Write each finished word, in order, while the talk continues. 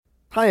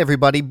Hi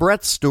everybody,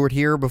 Brett Stewart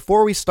here.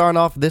 Before we start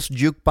off this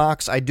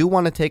jukebox, I do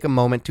want to take a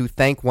moment to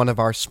thank one of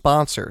our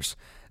sponsors.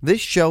 This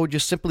show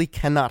just simply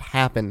cannot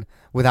happen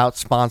without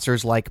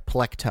sponsors like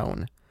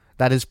Plectone.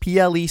 That is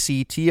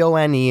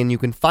Plectone, and you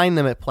can find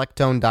them at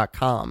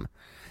plectone.com.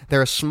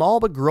 They're a small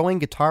but growing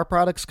guitar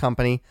products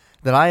company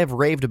that I have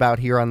raved about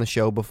here on the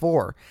show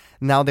before.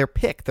 Now their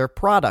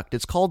product,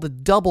 it's called the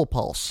Double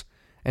Pulse,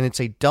 and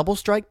it's a double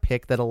strike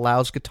pick that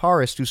allows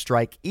guitarists to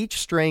strike each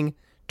string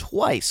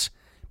twice,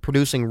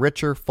 producing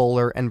richer,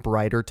 fuller, and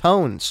brighter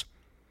tones.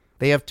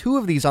 They have two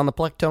of these on the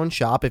Plectone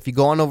shop. If you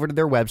go on over to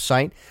their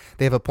website,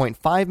 they have a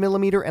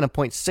 0.5mm and a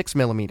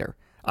 0.6mm.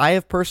 I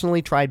have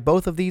personally tried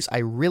both of these. I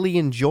really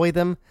enjoy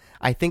them.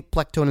 I think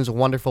Plectone is a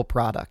wonderful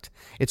product.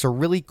 It's a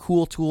really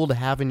cool tool to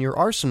have in your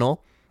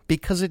arsenal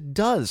because it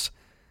does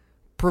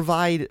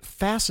provide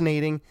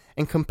fascinating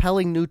and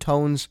compelling new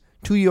tones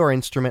to your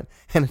instrument,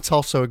 and it's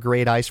also a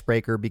great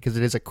icebreaker because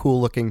it is a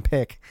cool-looking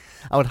pick.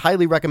 I would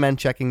highly recommend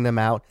checking them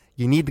out.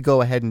 You need to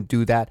go ahead and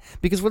do that,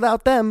 because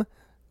without them,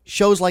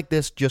 shows like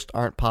this just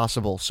aren't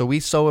possible. So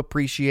we so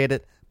appreciate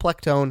it.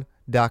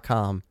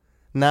 Plectone.com.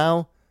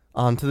 Now,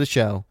 on to the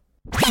show.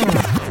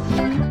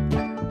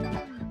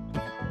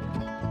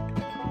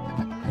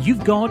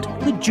 You've got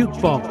the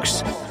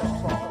Jukebox.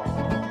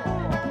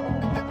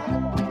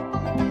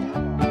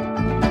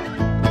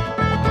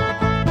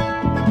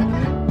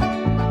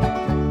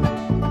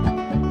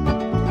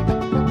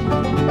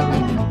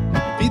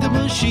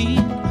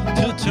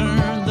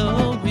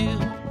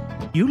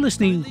 You're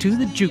listening to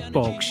The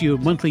Jukebox, your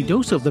monthly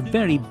dose of the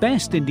very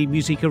best indie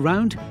music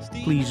around.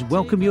 Please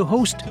welcome your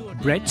host,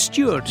 Brett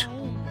Stewart.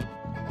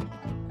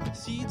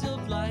 Seeds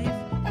of life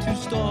to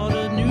start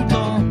a new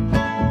dawn.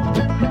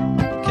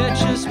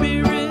 Catch your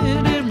spirit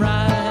and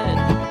ride.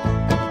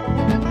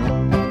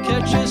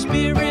 Catch your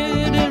spirit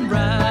and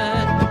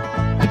ride.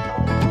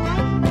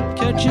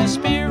 Catch your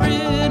spirit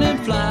and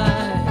fly.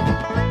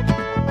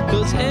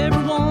 'Cause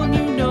everyone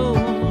you know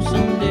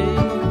someday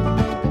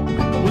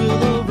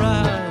will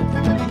arrive.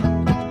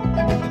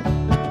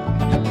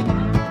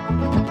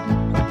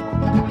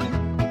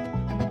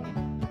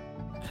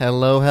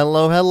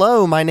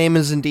 Hello. My name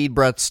is indeed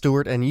Brett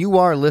Stewart, and you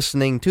are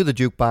listening to the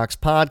Jukebox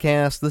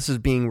Podcast. This is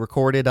being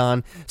recorded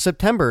on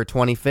September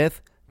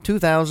 25th,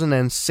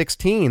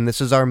 2016. This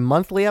is our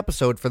monthly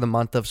episode for the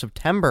month of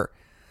September.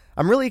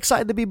 I'm really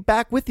excited to be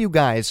back with you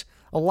guys.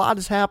 A lot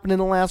has happened in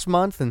the last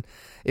month, and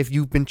if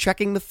you've been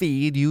checking the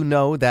feed, you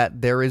know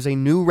that there is a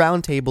new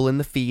roundtable in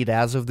the feed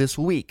as of this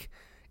week.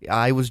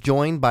 I was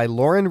joined by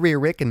Lauren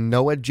Rearick and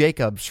Noah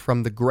Jacobs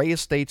from the Gray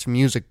Estates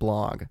Music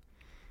blog.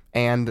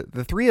 And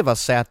the three of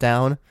us sat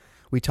down,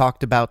 we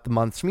talked about the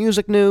month's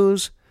music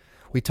news,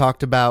 we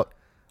talked about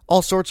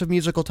all sorts of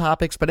musical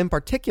topics, but in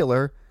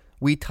particular,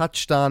 we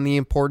touched on the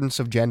importance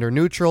of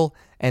gender-neutral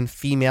and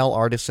female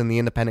artists in the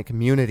independent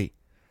community.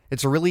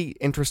 It's a really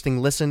interesting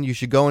listen. You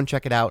should go and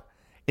check it out.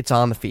 It's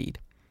on the feed.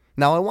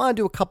 Now, I want to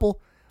do a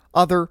couple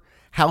other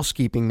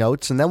housekeeping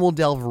notes, and then we'll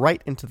delve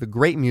right into the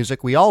great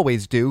music we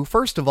always do.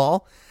 First of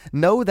all,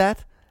 know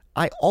that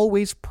I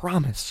always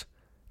promise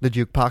the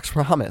Jukebox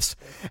promise.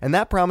 And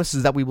that promise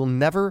is that we will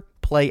never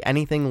play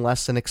anything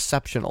less than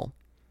exceptional.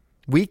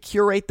 We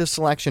curate the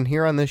selection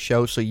here on this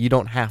show so you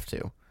don't have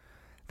to.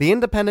 The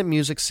independent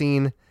music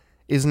scene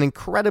is an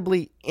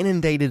incredibly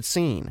inundated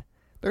scene.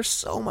 There's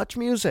so much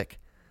music.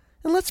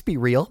 And let's be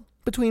real,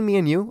 between me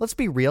and you, let's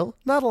be real,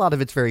 not a lot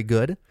of it's very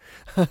good.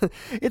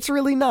 It's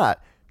really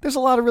not. There's a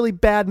lot of really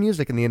bad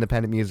music in the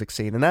independent music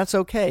scene, and that's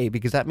okay,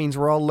 because that means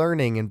we're all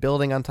learning and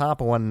building on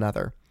top of one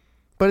another.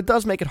 But it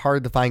does make it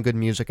hard to find good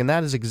music, and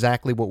that is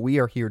exactly what we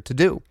are here to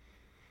do.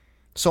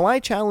 So I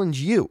challenge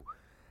you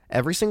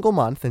every single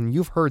month, and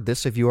you've heard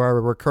this if you are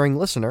a recurring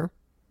listener,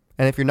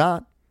 and if you're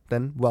not,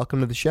 then welcome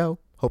to the show.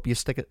 Hope you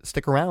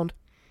stick around.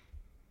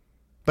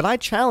 But I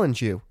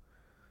challenge you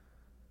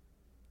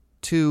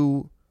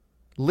to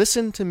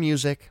listen to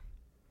music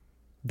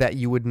that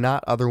you would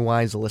not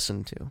otherwise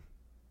listen to.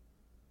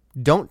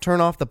 Don't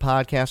turn off the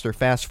podcast or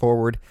fast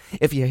forward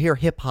if you hear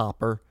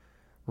hip-hop or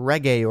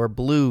reggae or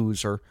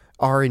blues or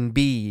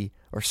R&B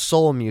or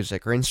soul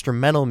music or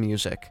instrumental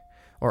music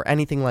or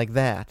anything like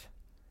that.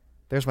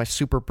 There's my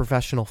super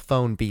professional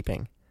phone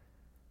beeping.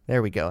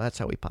 There we go. That's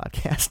how we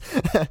podcast.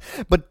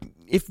 But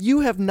if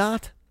you have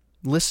not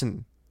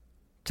listened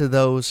to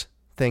those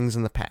things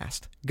in the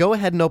past, go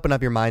ahead and open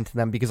up your mind to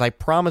them, because I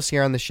promise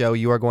here on the show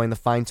you are going to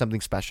find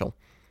something special.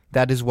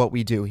 That is what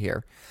we do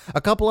here.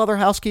 A couple other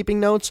housekeeping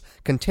notes.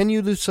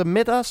 Continue to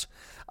submit us.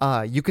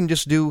 You can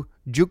just do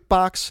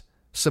Jukebox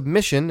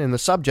submission in the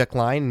subject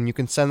line, and you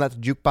can send that to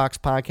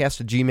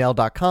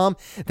jukeboxpodcast@gmail.com.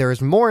 There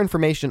is more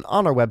information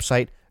on our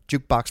website,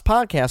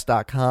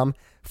 jukeboxpodcast.com.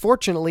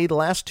 Fortunately, the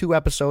last two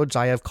episodes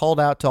I have called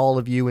out to all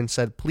of you and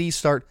said, please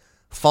start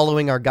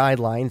following our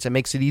guidelines. It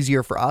makes it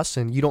easier for us,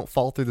 and you don't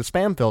fall through the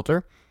spam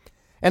filter.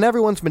 And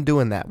everyone's been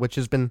doing that, which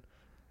has been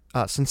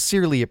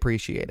sincerely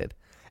appreciated.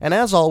 And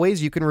as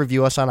always, you can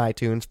review us on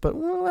iTunes, but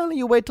why don't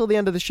you wait till the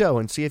end of the show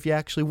and see if you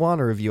actually want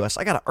to review us.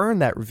 I got to earn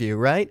that review,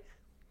 right?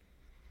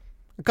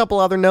 A couple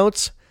other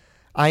notes.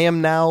 I am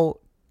now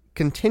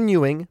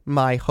continuing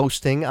my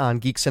hosting on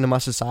Geek Cinema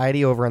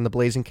Society over on the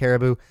Blazing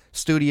Caribou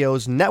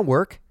Studios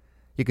network.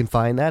 You can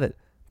find that at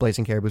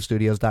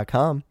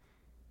blazingcariboustudios.com.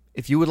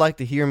 If you would like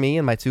to hear me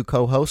and my two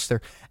co-hosts,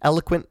 they're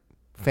eloquent,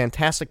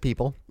 fantastic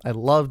people. I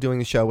love doing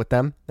the show with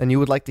them. And you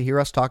would like to hear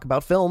us talk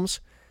about films,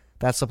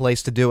 that's the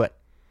place to do it.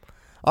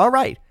 All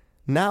right,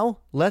 now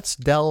let's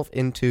delve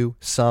into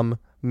some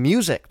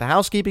music. The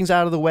housekeeping's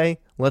out of the way.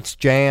 Let's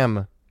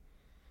jam.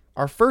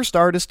 Our first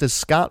artist is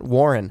Scott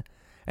Warren,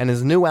 and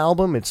his new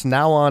album, it's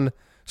now on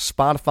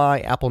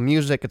Spotify, Apple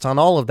Music. It's on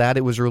all of that.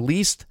 It was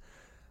released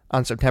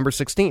on September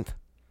 16th.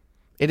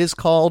 It is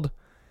called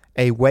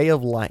A Way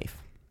of Life.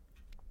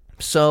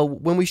 So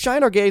when we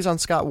shine our gaze on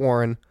Scott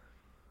Warren,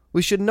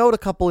 we should note a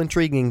couple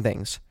intriguing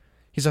things.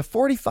 He's a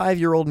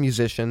 45-year-old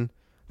musician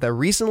that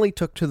recently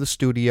took to the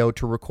studio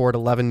to record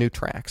 11 new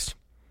tracks.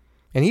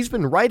 And he's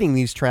been writing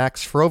these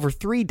tracks for over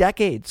 3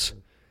 decades.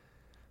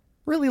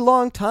 Really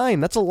long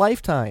time. That's a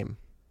lifetime.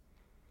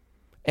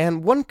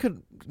 And one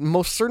could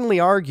most certainly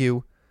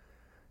argue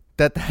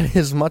that that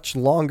is much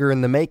longer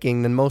in the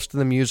making than most of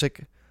the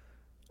music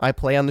I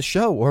play on the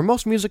show, or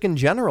most music in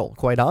general,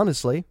 quite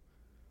honestly.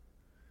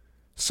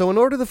 So in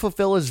order to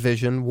fulfill his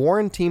vision,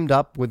 Warren teamed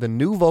up with a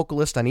new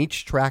vocalist on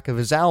each track of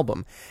his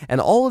album. And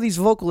all of these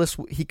vocalists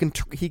he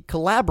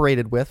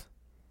collaborated with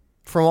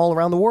from all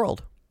around the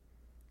world.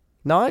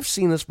 Now, I've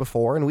seen this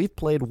before, and we've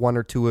played one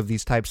or two of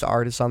these types of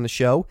artists on the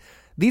show.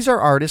 These are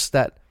artists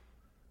that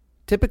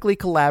typically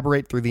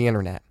collaborate through the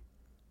internet,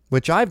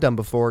 which I've done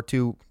before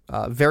to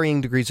varying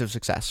degrees of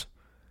success.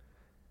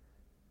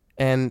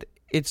 And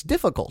it's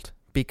difficult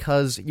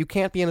because you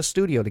can't be in a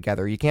studio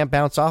together. You can't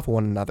bounce off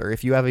one another.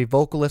 If you have a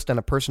vocalist and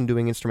a person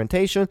doing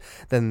instrumentation,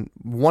 then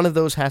one of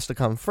those has to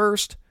come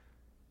first,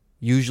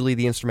 usually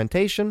the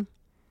instrumentation,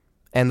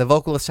 and the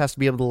vocalist has to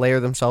be able to layer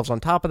themselves on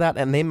top of that,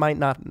 and they might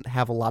not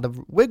have a lot of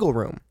wiggle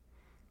room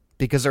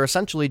because they're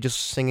essentially just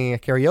singing a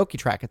karaoke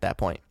track at that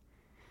point.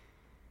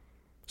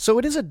 So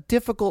it is a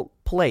difficult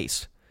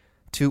place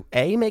to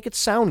A, make it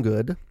sound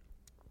good,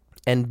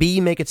 and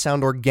B, make it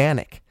sound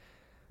organic.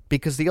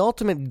 Because the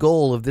ultimate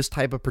goal of this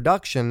type of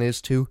production is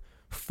to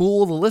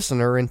fool the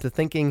listener into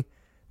thinking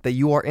that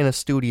you are in a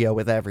studio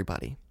with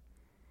everybody.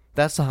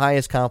 That's the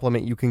highest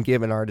compliment you can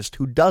give an artist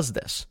who does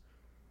this.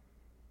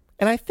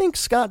 And I think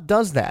Scott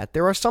does that.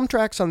 There are some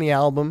tracks on the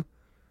album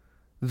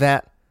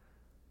that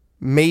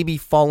maybe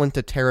fall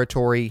into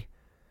territory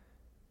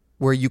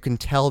where you can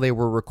tell they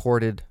were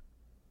recorded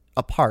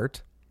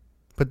apart.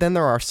 But then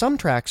there are some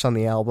tracks on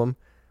the album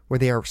where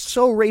they are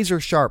so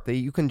razor sharp that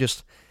you can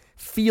just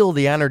feel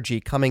the energy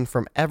coming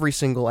from every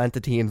single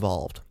entity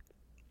involved.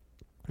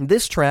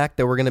 This track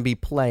that we're going to be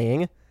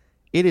playing,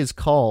 it is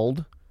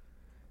called,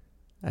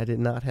 I did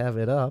not have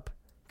it up,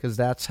 because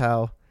that's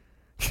how,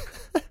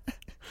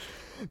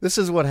 this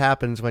is what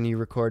happens when you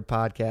record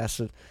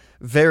podcasts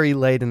very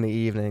late in the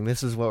evening.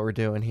 This is what we're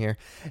doing here.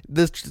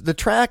 The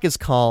track is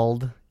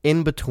called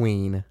In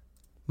Between.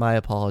 My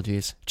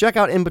apologies. Check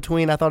out In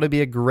Between. I thought it'd be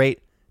a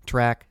great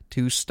track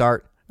to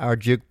start our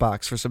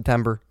Jukebox for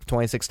September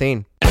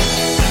 2016.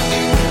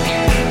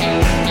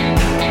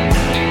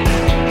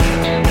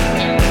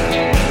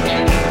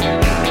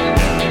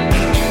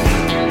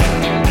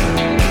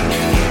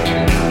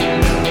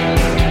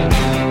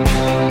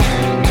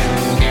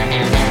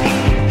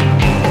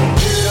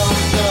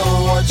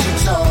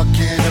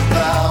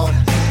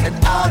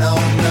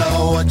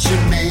 You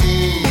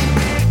mean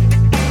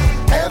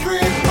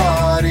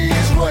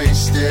everybody's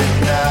wasted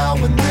now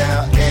when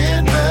they're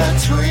in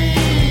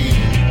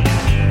between.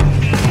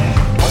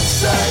 One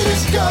side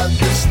has got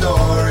the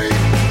story,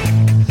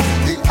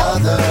 the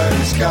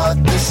other's got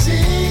the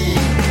scene.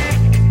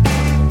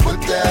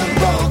 Put them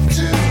both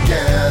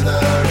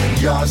together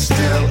and you're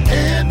still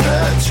in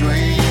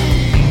between.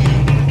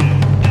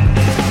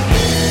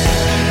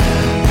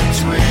 In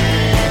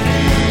between,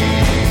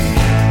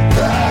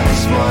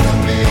 that's what I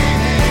mean.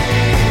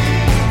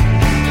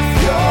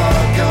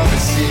 Gonna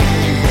see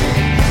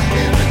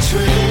in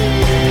between.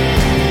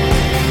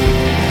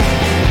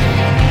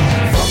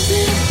 From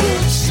deep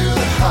roots to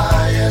the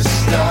highest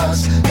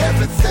stars,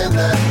 everything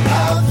that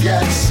I've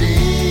yet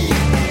seen.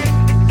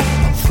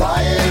 I'm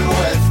flying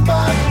with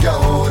my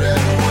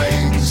golden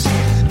wings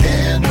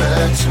in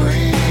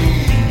between.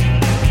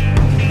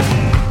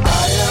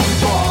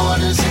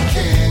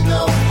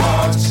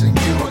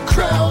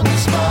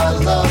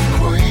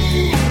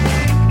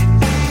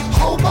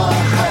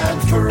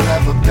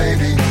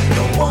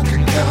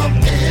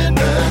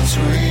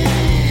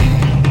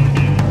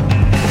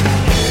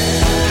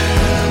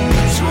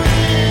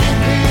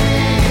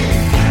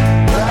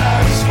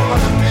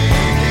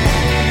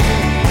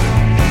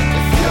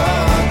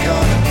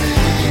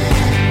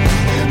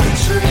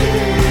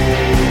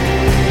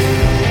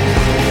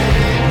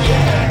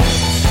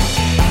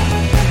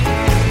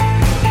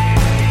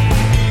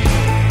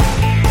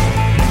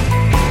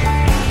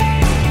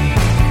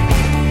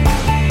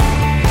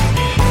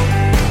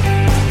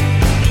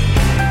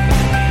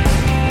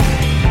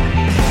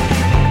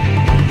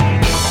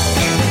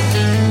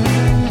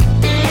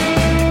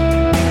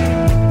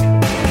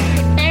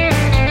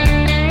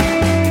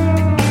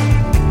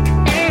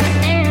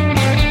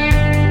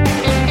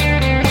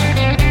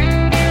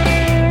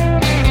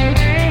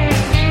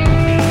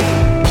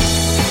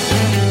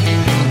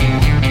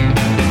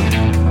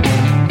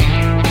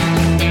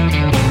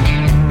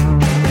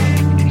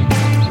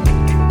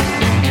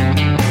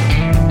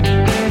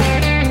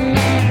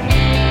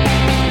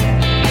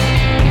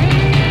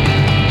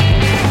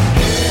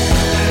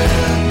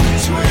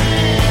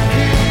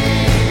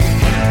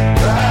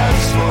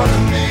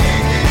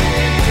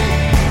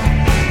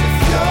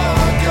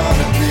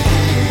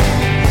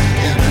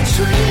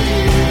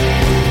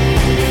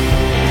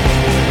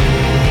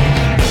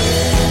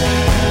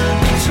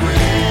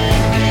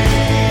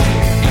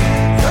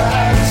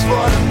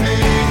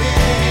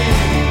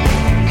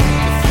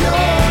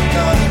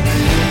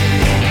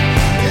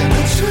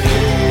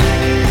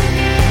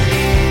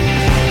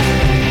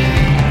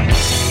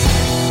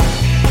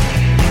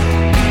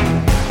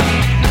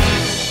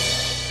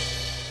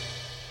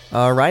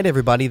 All right,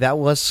 everybody, that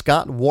was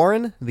Scott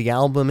Warren. The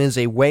album is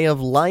A Way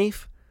of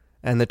Life,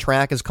 and the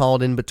track is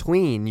called In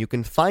Between. You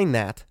can find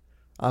that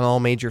on all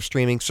major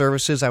streaming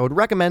services. I would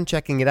recommend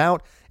checking it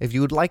out. If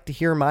you would like to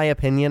hear my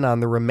opinion on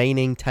the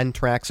remaining 10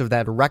 tracks of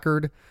that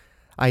record,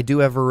 I do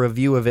have a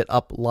review of it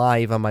up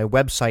live on my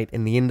website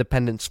in the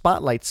Independent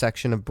Spotlight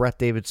section of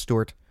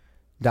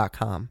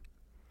BrettDavidStewart.com.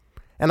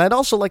 And I'd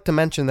also like to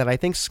mention that I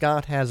think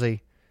Scott has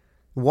a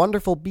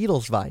wonderful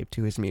Beatles vibe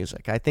to his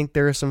music. I think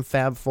there is some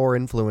Fab Four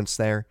influence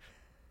there,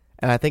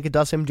 and I think it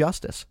does him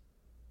justice.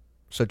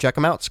 So check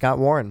him out, Scott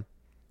Warren.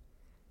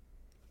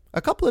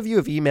 A couple of you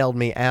have emailed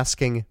me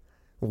asking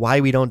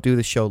why we don't do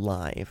the show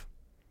live.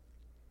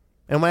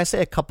 And when I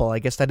say a couple, I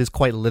guess that is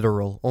quite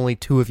literal. Only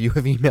 2 of you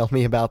have emailed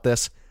me about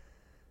this.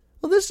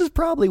 Well, this is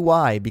probably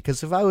why,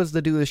 because if I was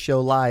to do the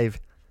show live,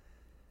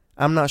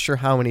 I'm not sure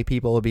how many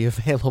people would be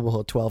available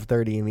at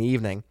 12:30 in the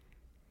evening.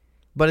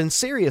 But in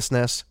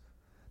seriousness,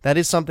 that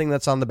is something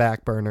that's on the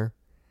back burner,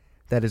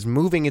 that is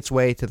moving its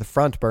way to the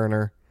front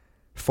burner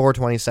for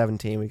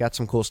 2017. We got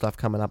some cool stuff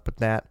coming up with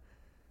that.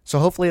 So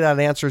hopefully that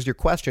answers your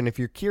question if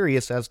you're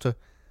curious as to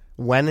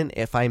when and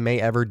if I may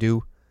ever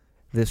do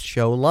this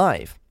show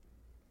live.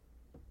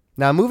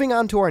 Now, moving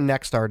on to our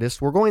next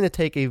artist, we're going to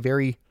take a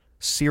very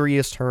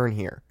serious turn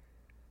here.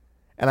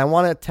 And I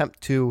want to attempt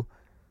to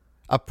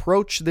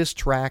approach this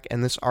track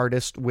and this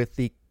artist with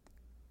the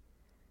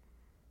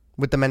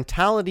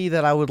mentality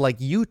that I would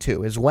like you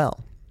to as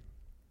well.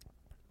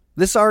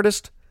 This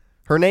artist,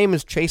 her name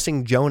is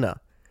Chasing Jonah,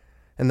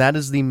 and that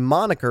is the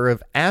moniker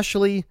of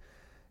Ashley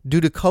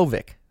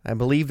Dudukovich. I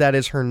believe that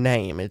is her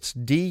name. It's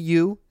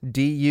Dudukovich.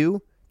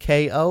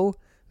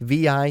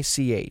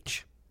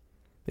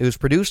 It was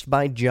produced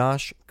by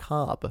Josh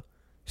Cobb,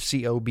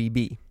 Cobb.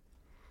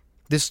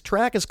 This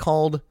track is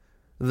called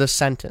The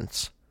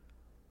Sentence.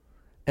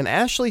 And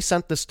Ashley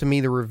sent this to me,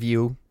 the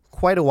review,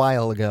 quite a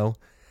while ago,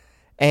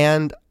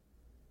 and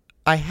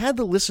I had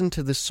to listen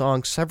to this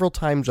song several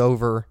times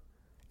over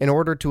in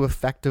order to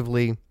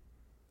effectively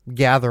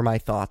gather my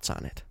thoughts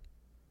on it.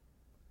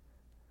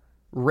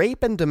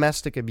 Rape and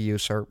domestic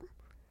abuse are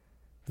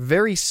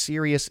very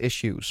serious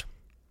issues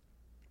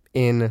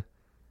in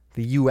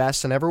the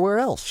U.S. and everywhere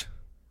else.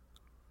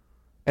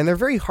 And they're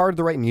very hard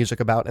to write music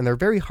about, and they're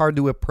very hard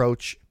to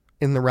approach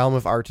in the realm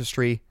of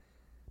artistry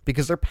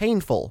because they're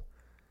painful,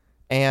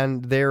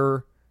 and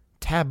they're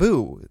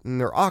taboo, and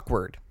they're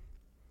awkward.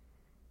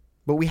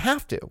 But we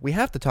have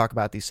to talk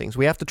about these things.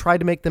 We have to try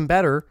to make them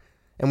better,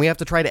 and we have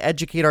to try to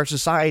educate our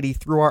society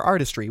through our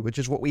artistry, which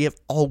is what we have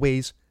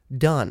always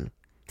done.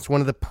 It's one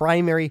of the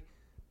primary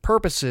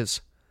purposes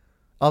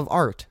of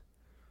art,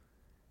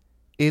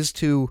 is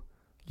to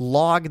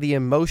log the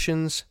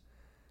emotions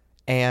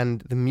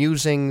and the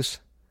musings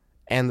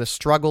and the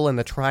struggle and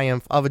the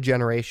triumph of a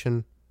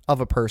generation,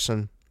 of a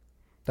person.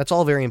 That's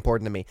all very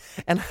important to me.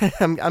 And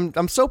I'm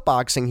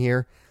soapboxing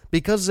here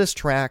because this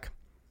track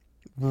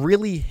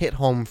really hit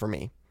home for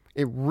me.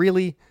 It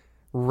really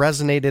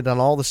resonated on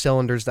all the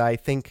cylinders that I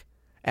think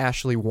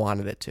Ashley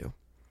wanted it to.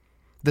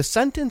 The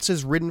Sentence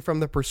is written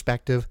from the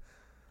perspective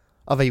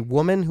of a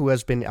woman who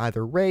has been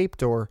either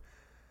raped or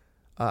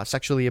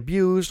sexually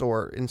abused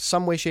or in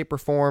some way, shape, or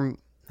form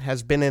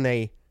has been in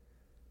a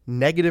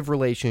negative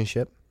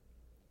relationship,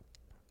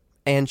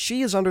 and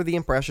she is under the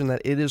impression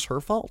that it is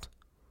her fault.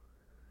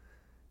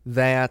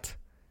 That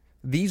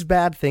these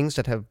bad things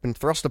that have been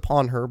thrust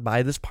upon her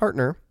by this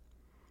partner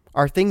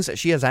are things that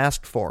she has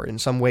asked for in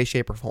some way,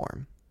 shape, or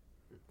form.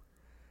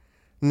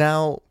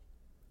 Now,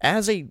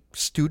 as a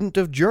student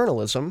of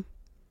journalism,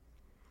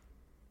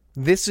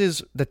 this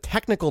is the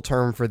technical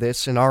term for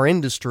this in our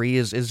industry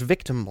is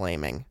victim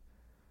blaming.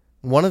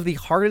 One of the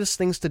hardest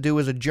things to do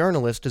as a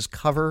journalist is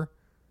cover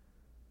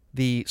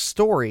the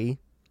story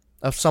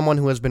of someone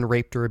who has been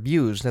raped or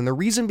abused. And the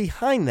reason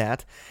behind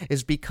that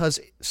is because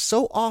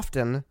so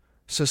often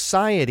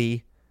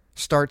society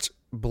starts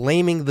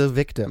blaming the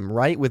victim,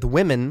 right? With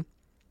women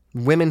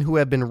who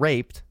have been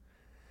raped,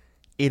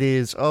 it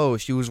is, oh,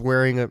 she was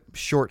wearing a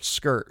short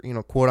skirt,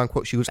 quote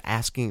unquote, she was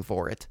asking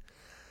for it.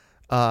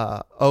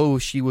 Oh,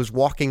 she was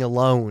walking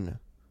alone.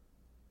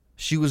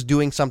 She was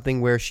doing something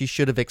where she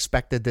should have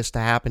expected this to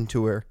happen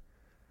to her.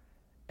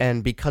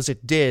 And because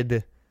it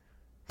did,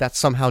 that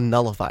somehow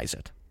nullifies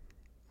it.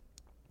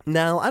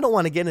 Now, I don't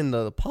want to get into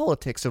the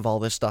politics of all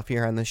this stuff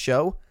here on this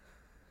show,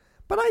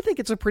 but I think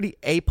it's a pretty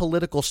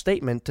apolitical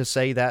statement to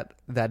say that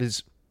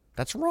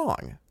that's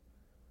wrong.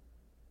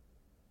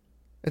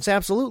 It's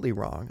absolutely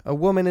wrong. A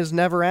woman is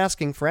never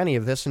asking for any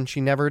of this, and she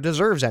never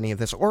deserves any of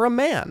this. Or a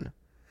man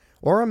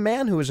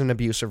who is in an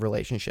abusive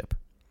relationship.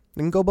 It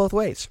can go both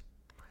ways.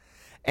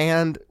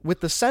 And with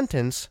the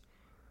sentence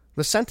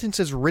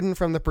is written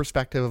from the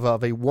perspective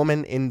of a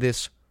woman in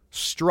this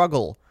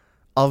struggle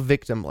of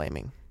victim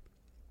blaming.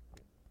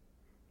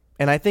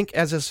 And I think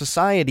as a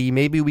society,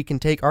 maybe we can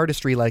take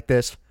artistry like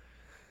this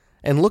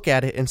and look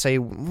at it and say,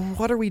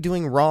 what are we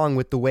doing wrong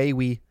with the way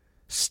we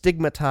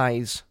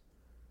stigmatize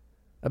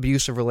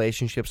abusive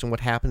relationships and what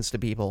happens to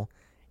people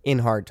in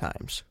hard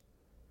times?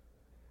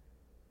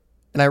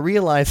 And I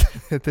realize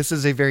that this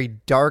is a very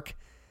dark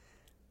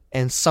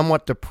and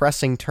somewhat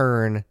depressing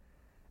turn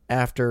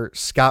after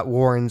Scott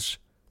Warren's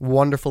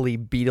wonderfully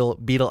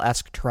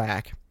Beatle-esque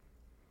track.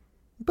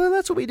 But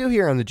that's what we do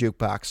here on the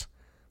Jukebox.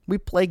 We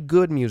play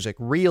good music,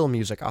 real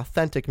music,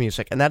 authentic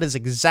music, and that is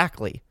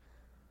exactly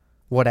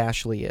what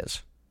Ashley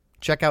is.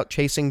 Check out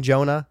Chasing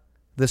Jonah,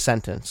 The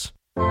Sentence.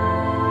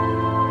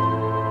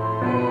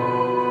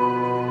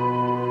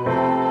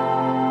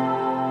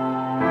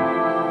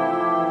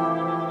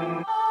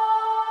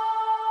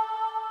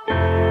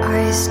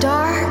 Eyes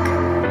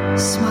dark,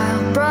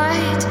 smile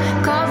bright,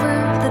 cover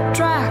the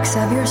tracks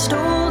of your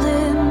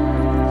stolen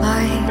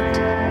light.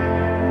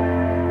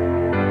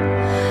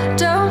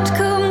 Don't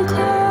come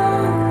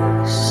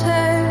closer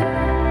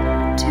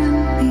to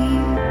me.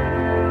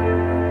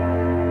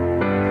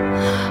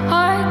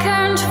 I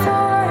can't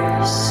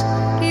force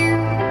you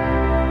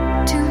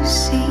to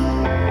see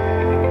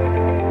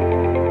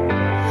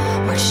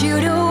what you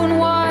don't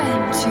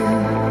want to,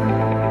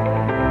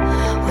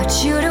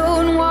 what you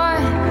don't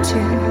want to,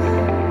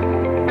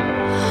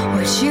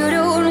 what you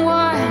don't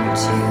want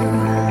to.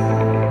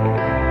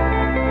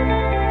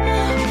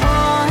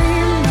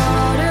 I'm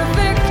not a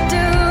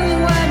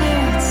victim when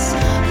it's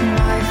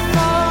my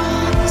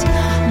fault,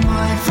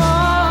 my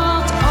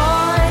fault.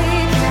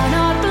 I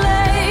cannot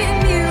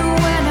blame you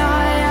when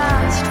I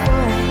asked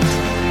for it.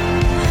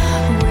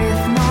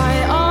 With my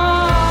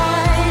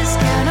eyes,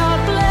 cannot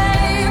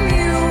blame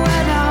you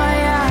when I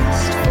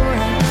asked for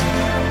it.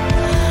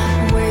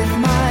 With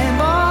my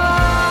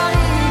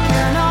body,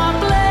 cannot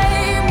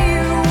blame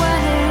you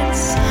when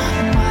it's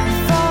my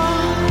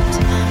fault,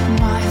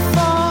 my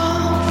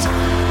fault,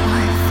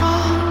 my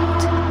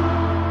fault.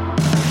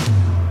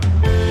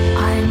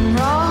 I'm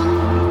wrong,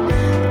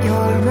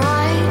 you're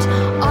right,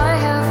 I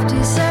have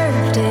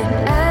deserved it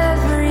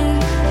every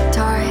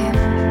time.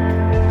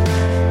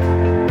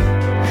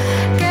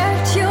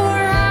 Get your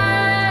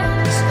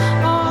hands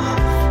off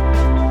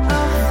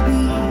of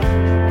me.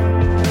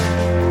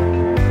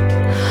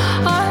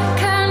 I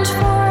can't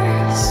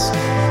force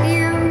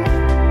you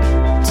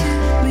to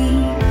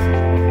leave.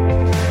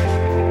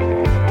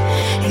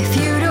 If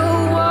you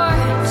don't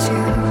want to,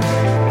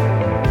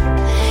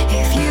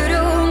 if you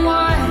don't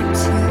want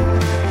to,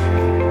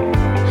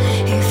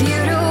 if you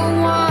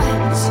don't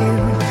want to.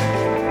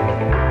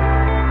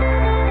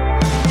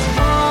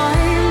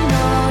 I'm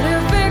not a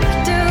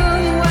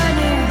victim when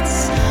it's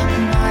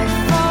my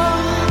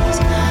fault,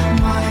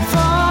 my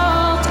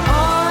fault.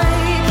 I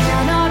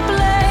cannot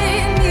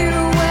blame you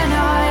when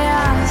I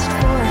asked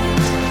for it.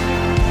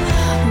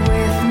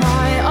 With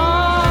my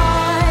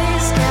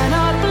eyes,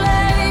 cannot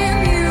blame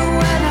you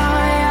when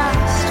I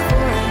asked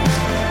for it.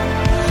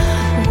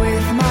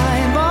 With my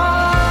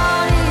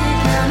body,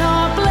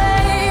 cannot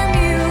blame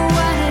you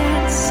when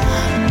it's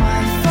my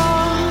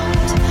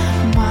fault,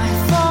 my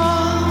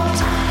fault,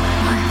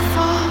 my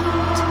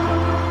fault.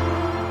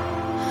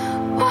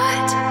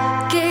 What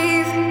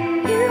gave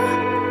you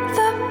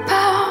the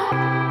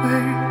power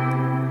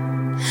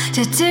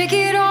to take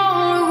it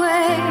all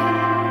away?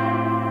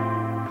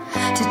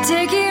 To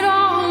take it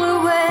all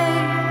away?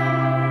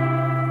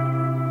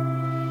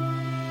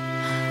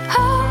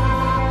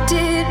 How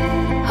did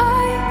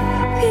I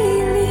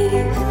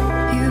believe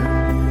you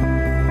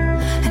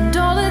and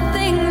all the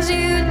things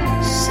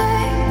you'd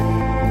say,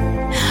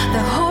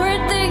 the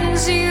horrid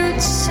things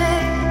you'd say?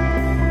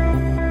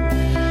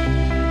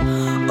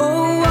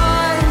 Oh,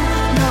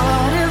 I'm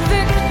not a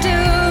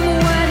victim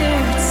when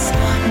it's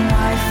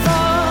my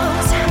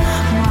fault,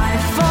 my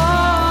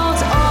fault.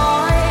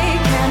 I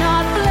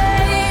cannot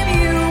blame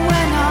you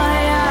when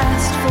I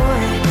asked for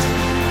it.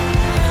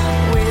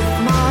 With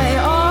my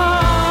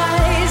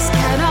eyes,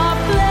 cannot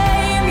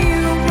blame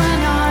you when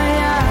I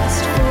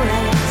asked for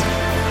it.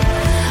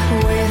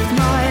 With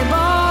my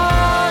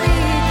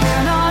body,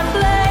 cannot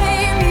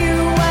blame you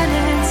when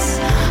it's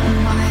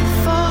my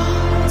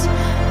fault,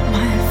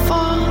 my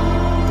fault,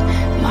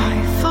 my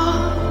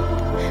fault,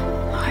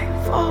 my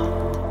fault.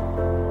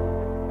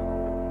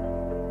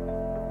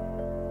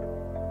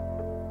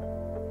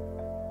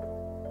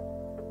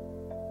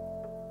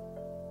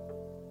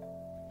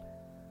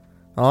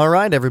 All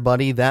right,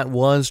 everybody, that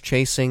was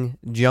Chasing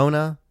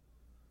Jonah,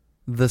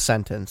 The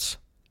Sentence.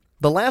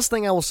 The last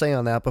thing I will say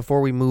on that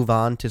before we move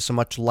on to some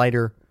much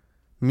lighter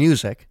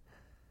music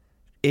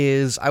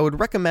is I would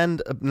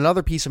recommend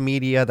another piece of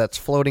media that's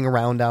floating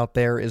around out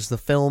there is the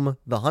film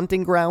The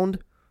Hunting Ground.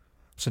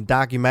 It's a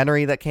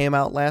documentary that came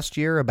out last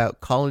year about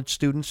college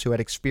students who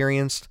had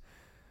experienced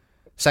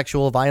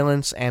sexual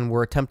violence and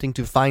were attempting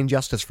to find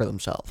justice for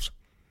themselves.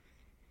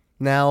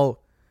 Now,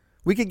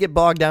 we could get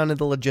bogged down in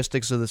the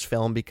logistics of this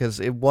film because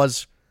it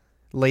was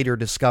later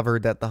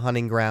discovered that The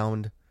Hunting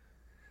Ground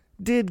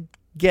did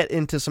get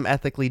into some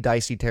ethically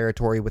dicey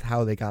territory with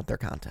how they got their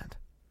content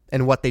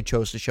and what they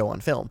chose to show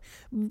on film.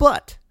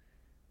 But,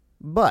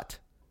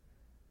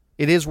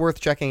 it is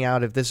worth checking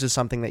out if this is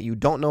something that you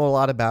don't know a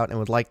lot about and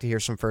would like to hear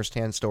some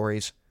firsthand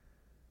stories.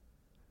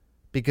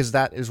 Because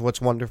that is what's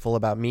wonderful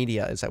about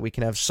media, is that we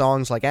can have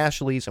songs like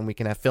Ashley's and we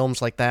can have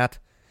films like that,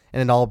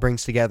 and it all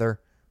brings together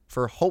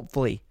for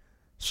hopefully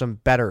some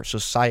better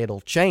societal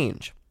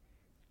change.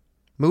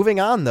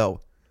 Moving on,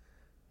 though.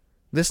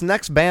 This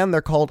next band,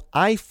 they're called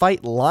I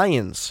Fight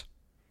Lions.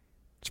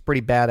 It's a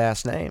pretty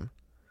badass name.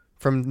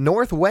 From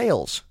North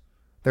Wales.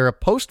 They're a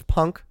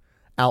post-punk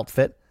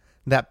outfit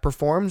that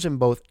performs in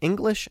both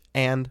English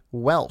and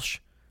Welsh.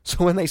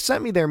 So when they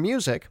sent me their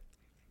music,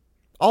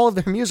 all of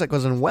their music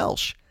was in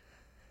Welsh.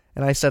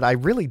 And I said, I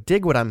really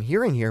dig what I'm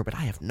hearing here, but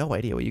I have no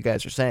idea what you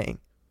guys are saying.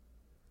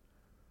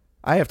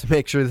 I have to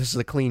make sure this is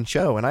a clean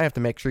show, and I have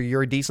to make sure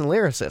you're a decent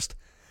lyricist.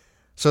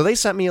 So they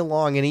sent me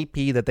along an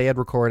EP that they had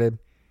recorded,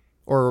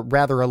 or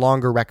rather a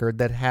longer record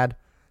that had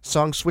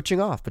songs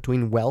switching off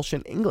between Welsh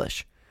and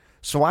English.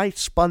 So I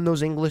spun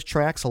those English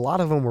tracks. A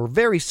lot of them were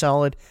very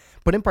solid,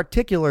 but in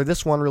particular,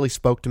 this one really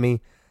spoke to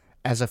me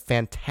as a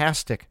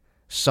fantastic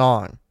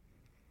song.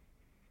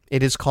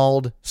 It is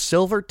called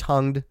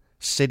Silver-Tongued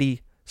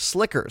City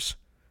Slickers.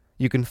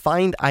 You can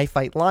find I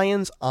Fight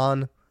Lions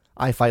on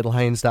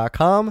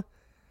ifightlions.com,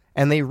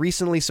 and they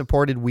recently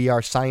supported We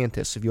Are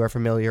Scientists, if you are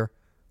familiar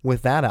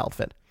with that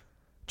outfit.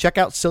 Check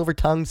out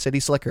Silver-Tongued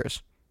City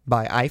Slickers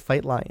by I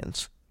Fight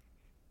Lions.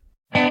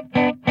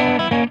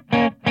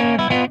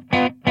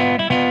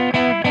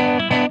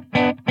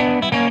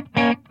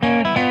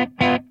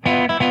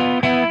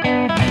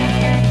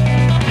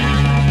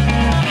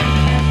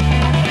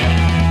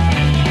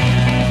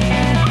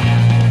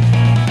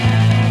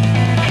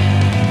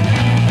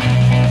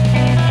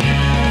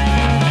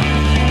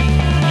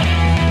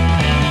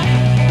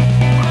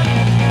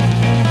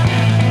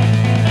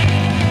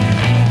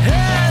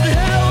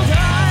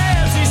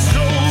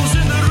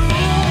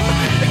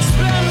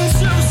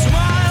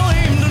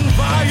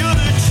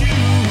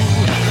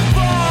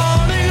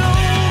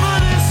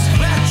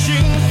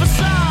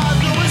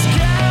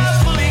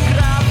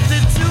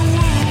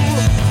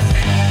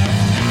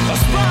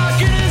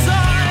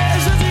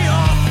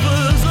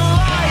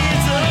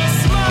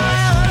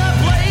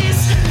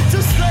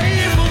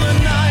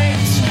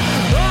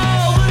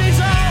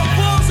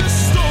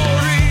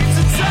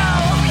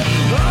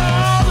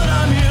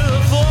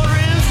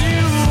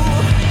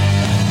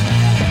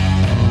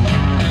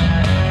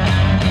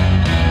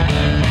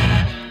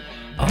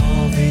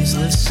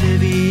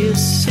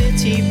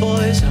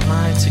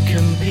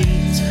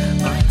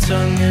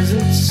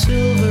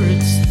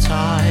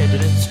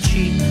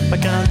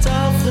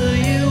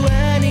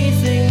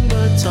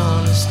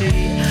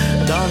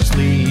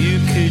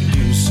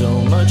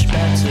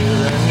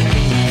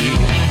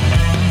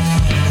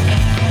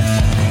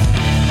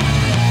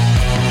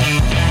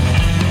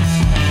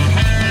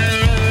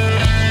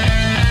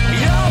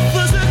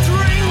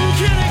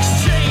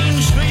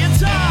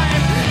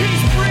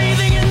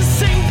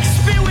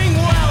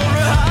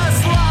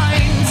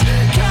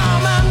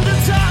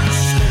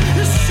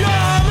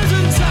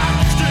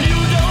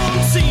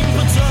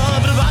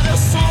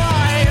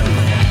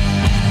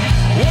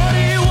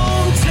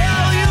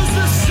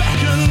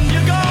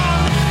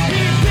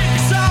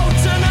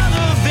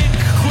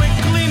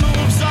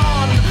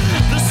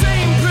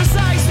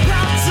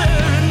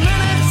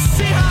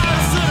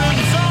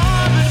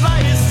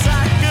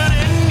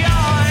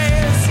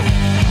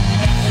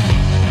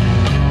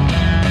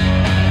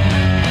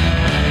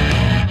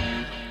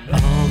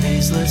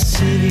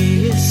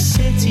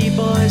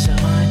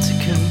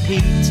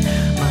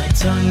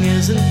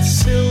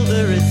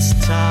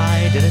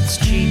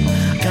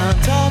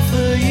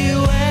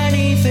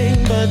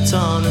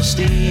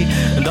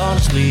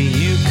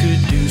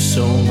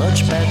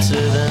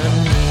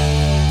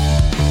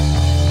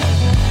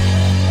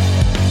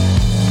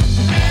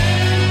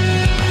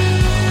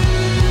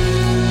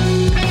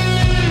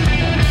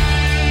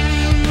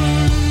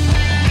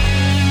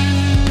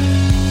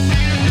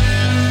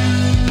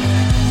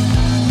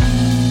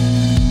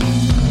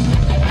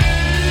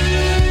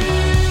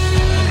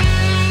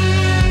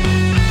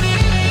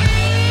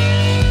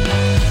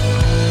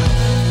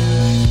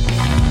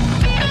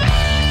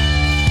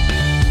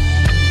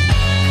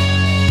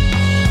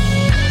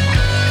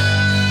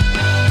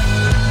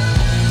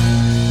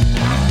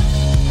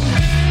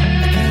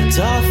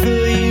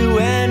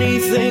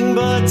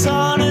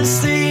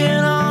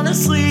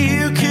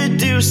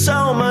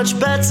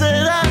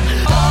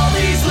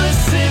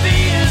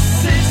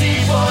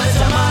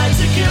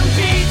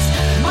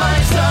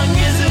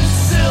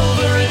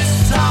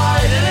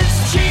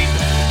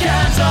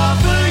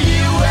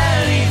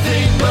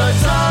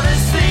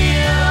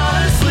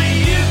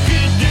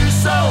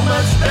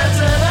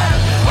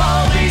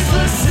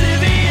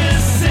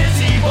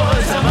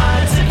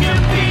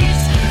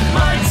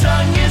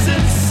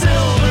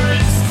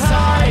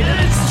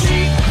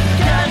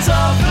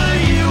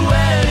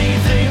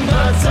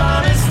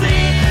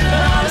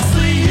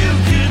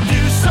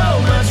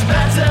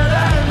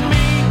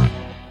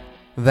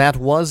 That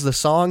was the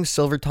song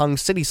Silver-Tongued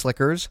City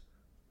Slickers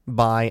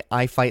by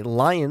I Fight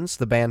Lions,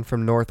 the band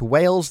from North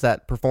Wales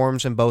that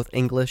performs in both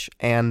English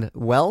and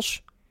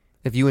Welsh.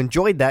 If you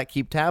enjoyed that,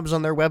 keep tabs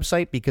on their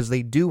website because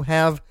they do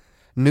have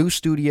new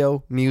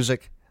studio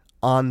music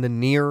on the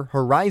near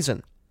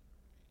horizon.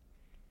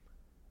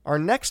 Our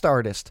next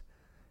artist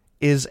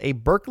is a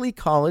Berklee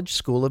College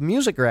School of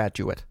Music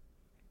graduate.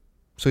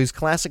 So he's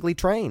classically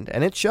trained,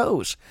 and it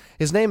shows.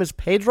 His name is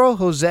Pedro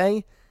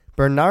Jose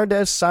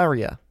Bernardez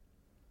Sarria.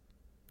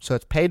 So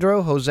it's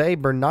Pedro Jose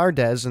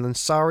Bernardez, and then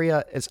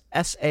Sarria is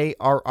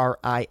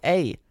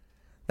Sarria.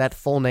 That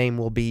full name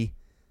will be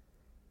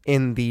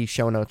in the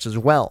show notes as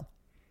well.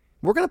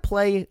 We're going to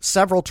play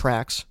several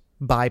tracks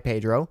by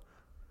Pedro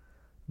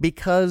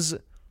because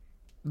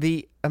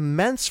the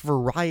immense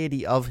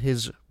variety of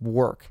his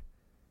work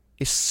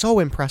is so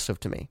impressive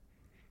to me.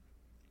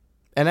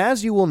 And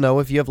as you will know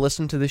if you have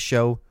listened to this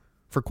show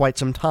for quite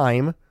some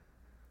time,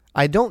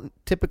 I don't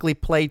typically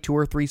play 2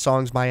 or 3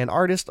 songs by an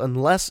artist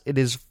unless it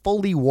is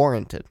fully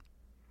warranted.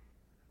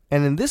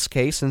 And in this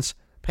case, since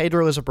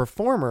Pedro is a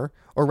performer,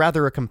 or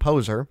rather a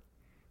composer,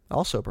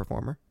 also a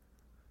performer,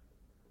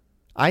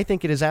 I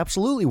think it is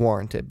absolutely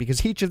warranted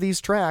because each of these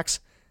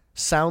tracks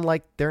sound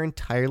like they're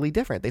entirely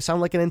different. They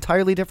sound like an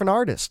entirely different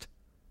artist.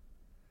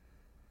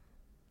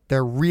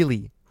 They're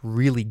really,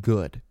 really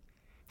good.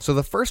 So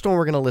the first one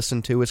we're going to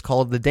listen to is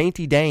called The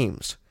Dainty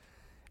Dames.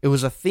 It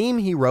was a theme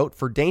he wrote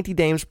for Dainty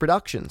Dames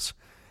Productions,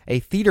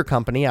 a theater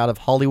company out of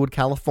Hollywood,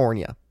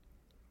 California.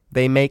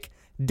 They make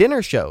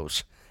dinner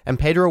shows, and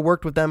Pedro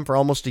worked with them for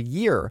almost a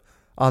year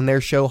on their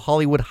show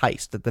Hollywood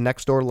Heist at the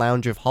Next Door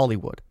Lounge of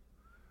Hollywood.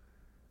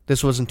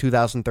 This was in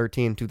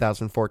 2013,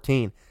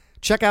 2014.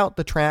 Check out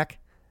the track,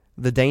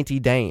 The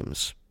Dainty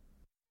Dames.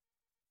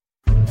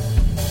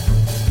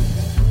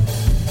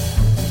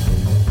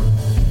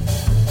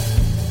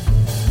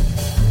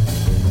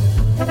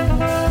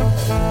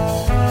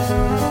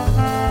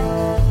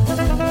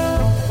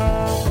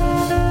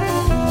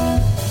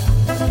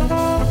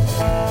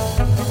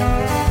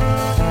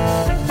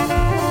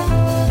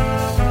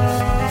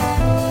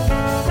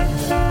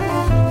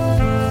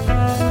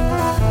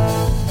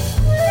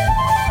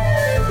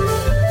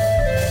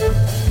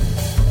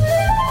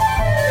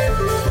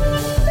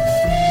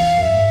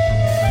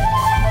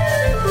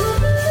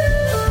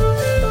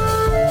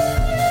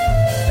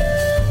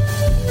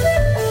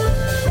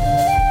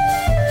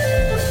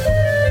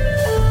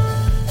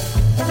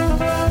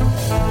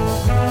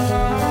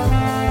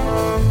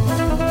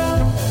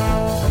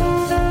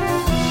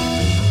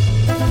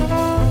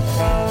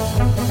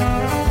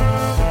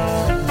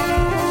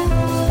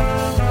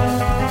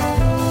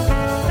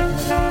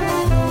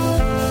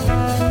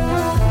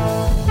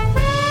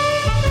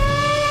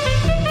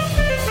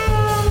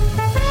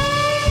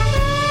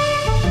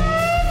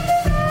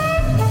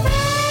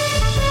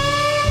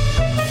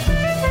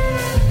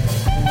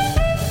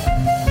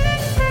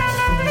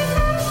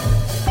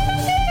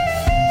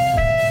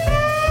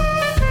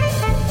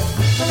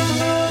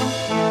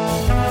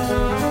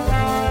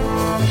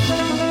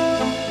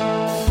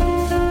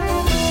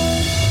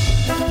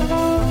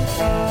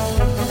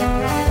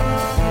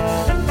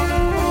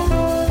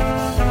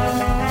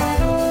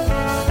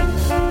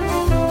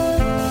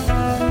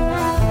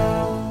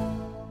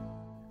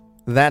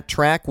 That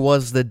track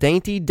was The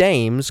Dainty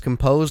Dames,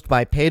 composed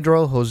by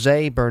Pedro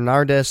Jose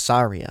Bernardez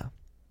Sarria.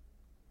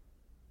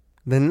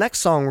 The next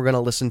song we're going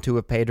to listen to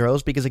of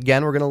Pedro's, because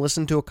again, we're going to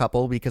listen to a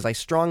couple, because I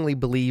strongly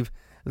believe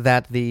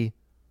that the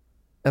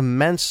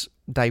immense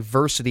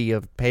diversity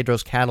of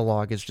Pedro's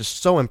catalog is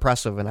just so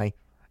impressive, and I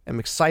am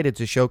excited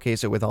to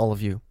showcase it with all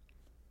of you.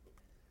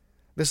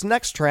 This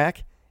next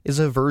track is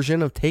a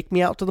version of Take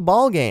Me Out to the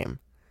Ball Game.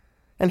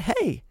 And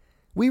hey,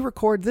 we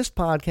record this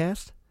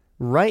podcast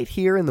right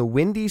here in the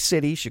Windy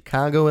City,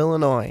 Chicago,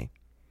 Illinois.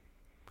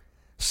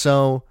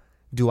 So,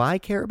 do I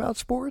care about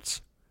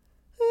sports?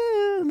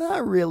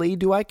 Not really.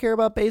 Do I care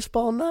about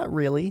baseball? Not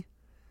really.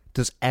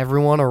 Does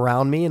everyone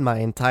around me in my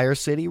entire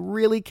city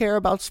really care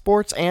about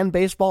sports and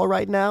baseball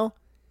right now?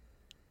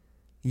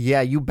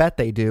 Yeah, you bet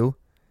they do.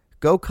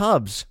 Go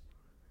Cubs.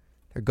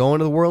 They're going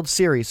to the World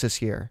Series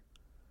this year.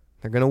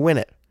 They're going to win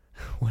it.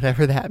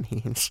 Whatever that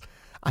means.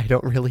 I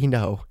don't really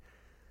know.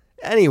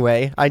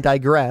 Anyway, I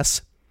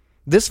digress.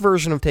 This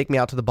version of Take Me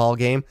Out to the Ball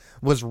Game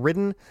was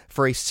written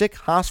for a sick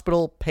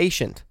hospital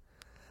patient.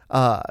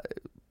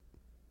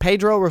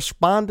 Pedro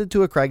responded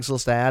to a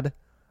Craigslist ad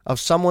of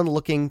someone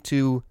looking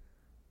to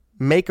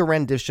make a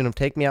rendition of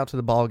Take Me Out to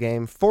the Ball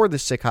Game for the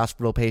sick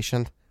hospital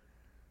patient,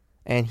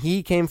 and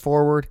he came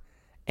forward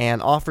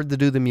and offered to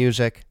do the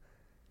music.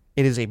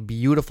 It is a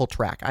beautiful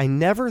track. I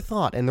never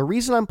thought, and the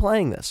reason I'm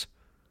playing this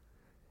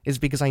is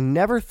because I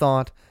never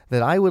thought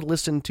that I would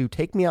listen to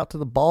Take Me Out to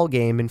the Ball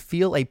Game and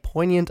feel a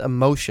poignant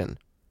emotion,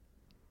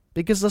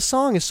 because the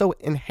song is so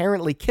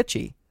inherently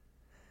kitschy.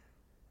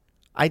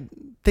 I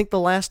think the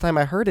last time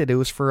I heard it, it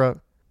was for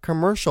a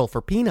commercial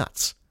for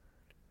Peanuts.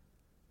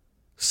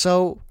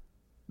 So,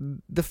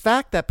 the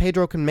fact that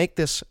Pedro can make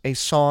this a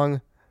song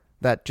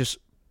that just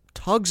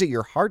tugs at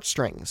your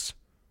heartstrings,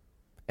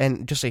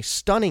 and just a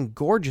stunning,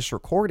 gorgeous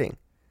recording,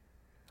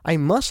 I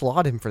must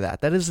laud him for that.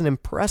 That is an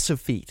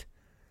impressive feat.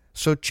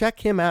 So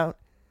check him out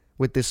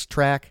with this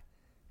track,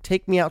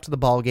 Take Me Out to the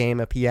Ball Game,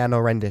 a piano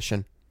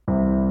rendition.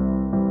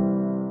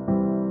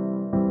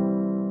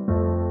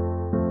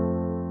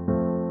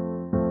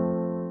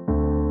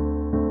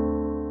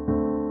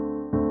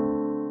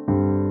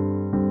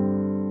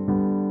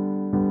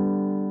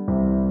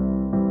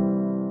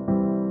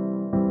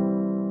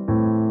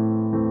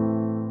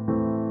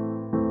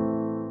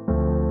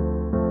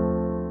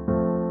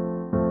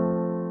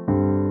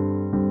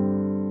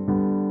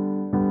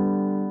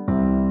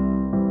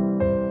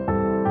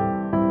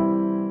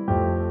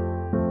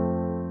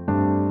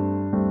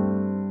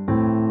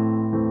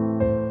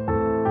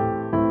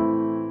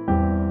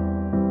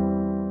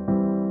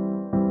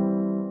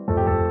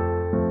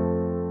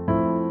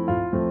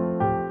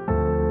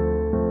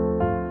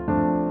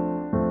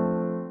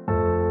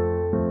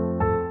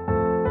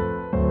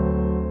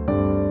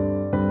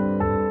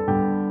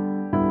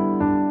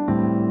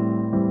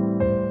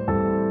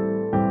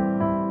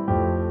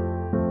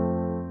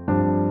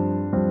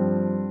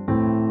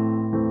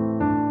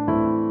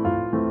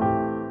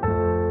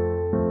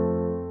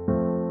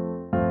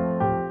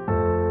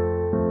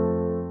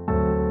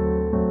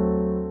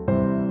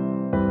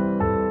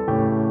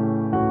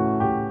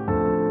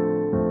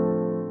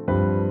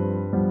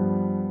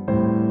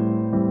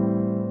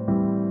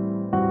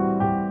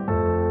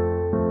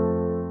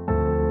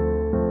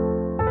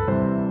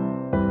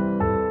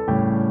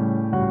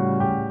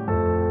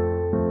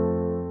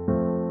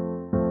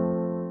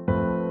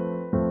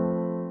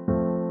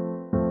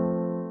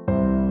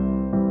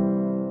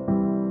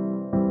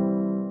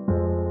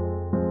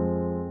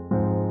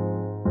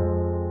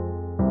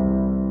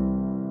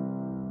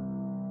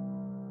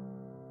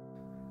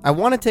 I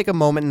want to take a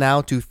moment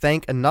now to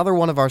thank another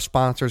one of our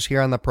sponsors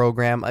here on the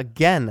program.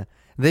 Again,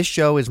 this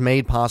show is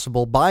made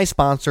possible by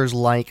sponsors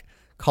like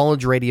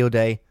College Radio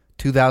Day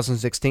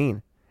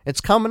 2016.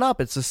 It's coming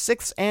up. It's the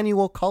 6th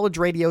annual College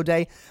Radio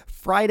Day,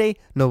 Friday,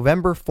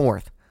 November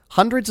 4th.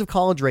 Hundreds of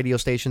college radio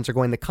stations are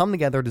going to come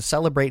together to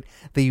celebrate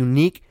the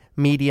unique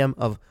medium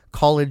of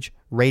college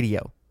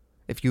radio.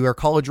 If you are a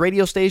college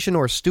radio station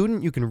or a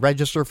student, you can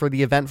register for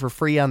the event for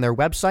free on their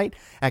website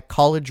at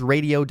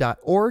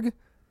collegeradio.org.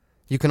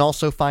 You can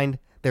also find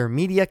their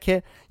media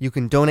kit. You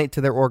can donate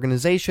to their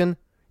organization.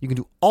 You can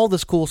do all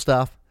this cool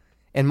stuff.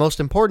 And most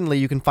importantly,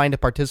 you can find a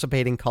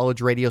participating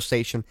college radio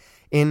station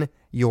in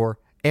your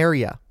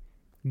area.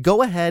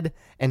 Go ahead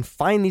and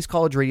find these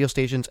college radio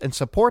stations and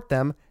support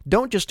them.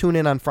 Don't just tune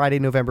in on Friday,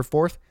 November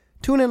 4th.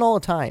 Tune in all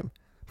the time,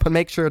 but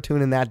make sure to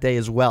tune in that day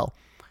as well.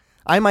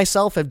 I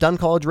myself have done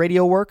college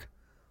radio work.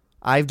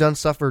 I've done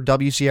stuff for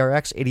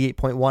WCRX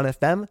 88.1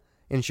 FM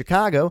in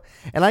Chicago,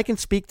 and I can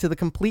speak to the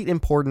complete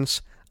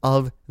importance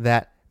of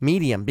that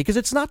medium because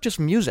it's not just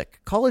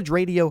music. College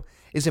radio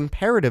is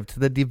imperative to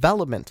the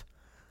development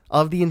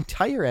of the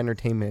entire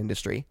entertainment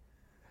industry.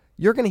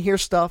 You're going to hear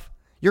stuff,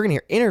 you're going to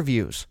hear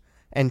interviews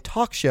and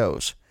talk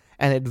shows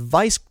and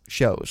advice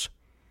shows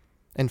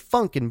and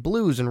funk and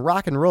blues and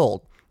rock and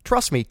roll.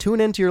 Trust me, tune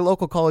into your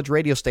local college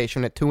radio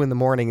station at 2 in the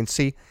morning and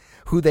see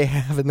who they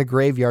have in the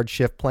graveyard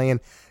shift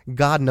playing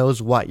God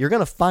knows what. You're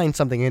going to find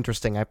something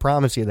interesting, I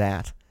promise you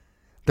that.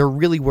 They're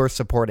really worth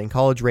supporting.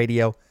 College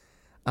radio,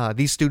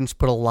 these students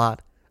put a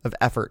lot of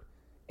effort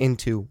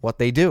into what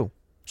they do.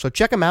 So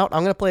check them out.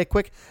 I'm going to play a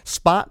quick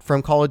spot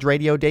from College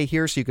Radio Day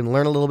here so you can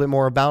learn a little bit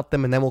more about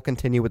them, and then we'll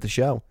continue with the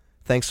show.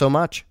 Thanks so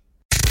much.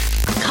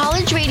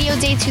 College Radio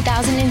Day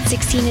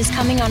 2016 is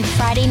coming on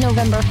Friday,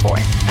 November 4th.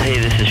 Hey,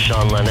 this is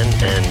Sean Lennon,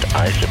 and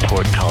I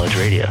support college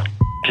radio.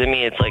 To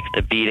me, it's like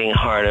the beating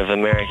heart of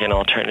American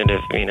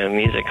alternative,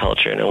 music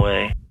culture in a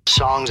way.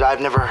 Songs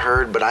I've never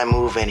heard, but I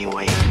move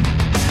anyway.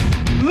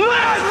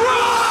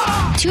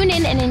 Tune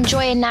in and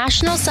enjoy a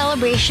national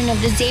celebration of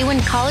the day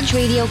when college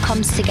radio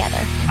comes together.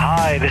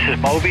 Hi, this is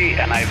Moby,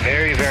 and I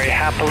very, very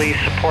happily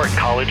support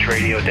College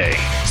Radio Day.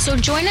 So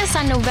join us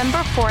on November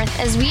 4th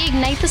as we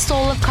ignite the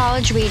soul of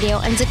college radio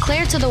and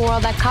declare to the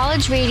world that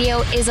college radio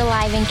is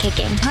alive and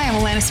kicking. Hi, I'm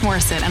Alanis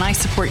Morissette, and I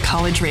support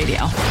college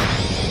radio.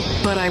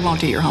 But I won't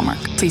do your homework.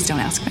 Please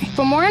don't ask me.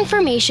 For more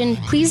information,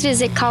 please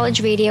visit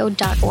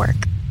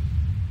collegeradio.org.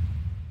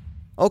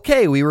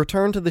 Okay, we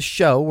return to the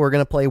show. We're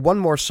going to play one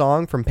more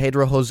song from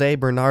Pedro Jose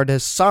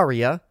Bernardez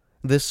Sarria.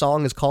 This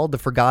song is called The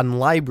Forgotten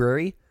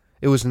Library.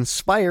 It was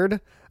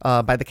inspired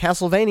by the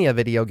Castlevania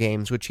video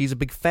games, which he's a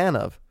big fan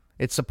of.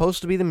 It's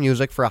supposed to be the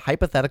music for a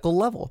hypothetical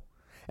level.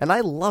 And I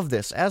love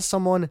this. As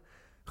someone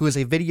who is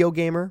a video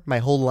gamer my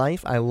whole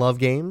life, I love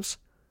games.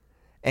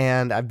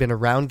 And I've been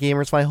around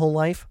gamers my whole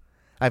life.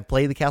 I've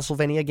played the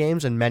Castlevania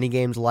games and many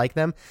games like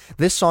them.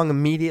 This song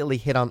immediately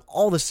hit on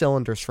all the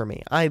cylinders for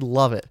me. I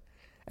love it.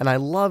 And I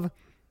love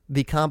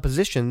the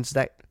compositions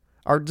that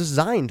are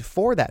designed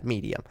for that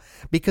medium.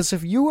 Because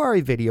if you are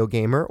a video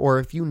gamer, or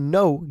if you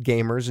know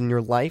gamers in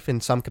your life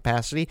in some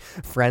capacity,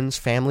 friends,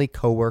 family,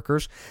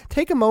 coworkers,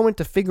 take a moment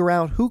to figure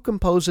out who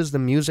composes the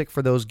music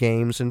for those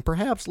games and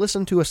perhaps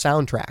listen to a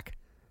soundtrack.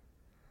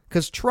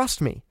 Because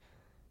trust me,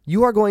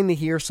 you are going to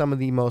hear some of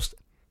the most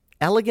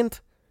elegant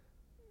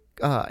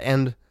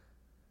and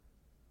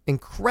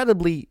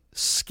incredibly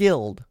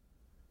skilled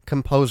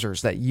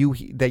composers that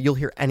you'll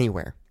hear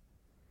anywhere.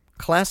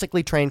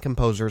 Classically trained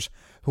composers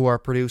who are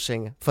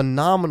producing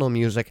phenomenal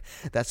music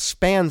that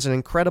spans an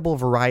incredible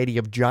variety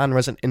of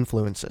genres and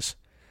influences.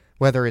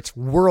 Whether it's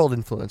world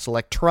influence,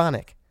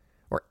 electronic,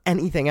 or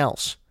anything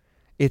else,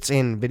 it's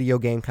in video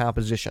game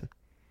composition.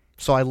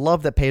 So I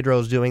love that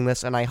Pedro's doing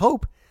this, and I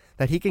hope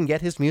that he can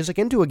get his music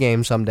into a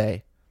game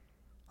someday.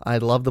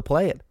 I'd love to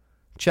play it.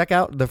 Check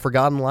out The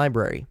Forgotten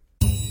Library.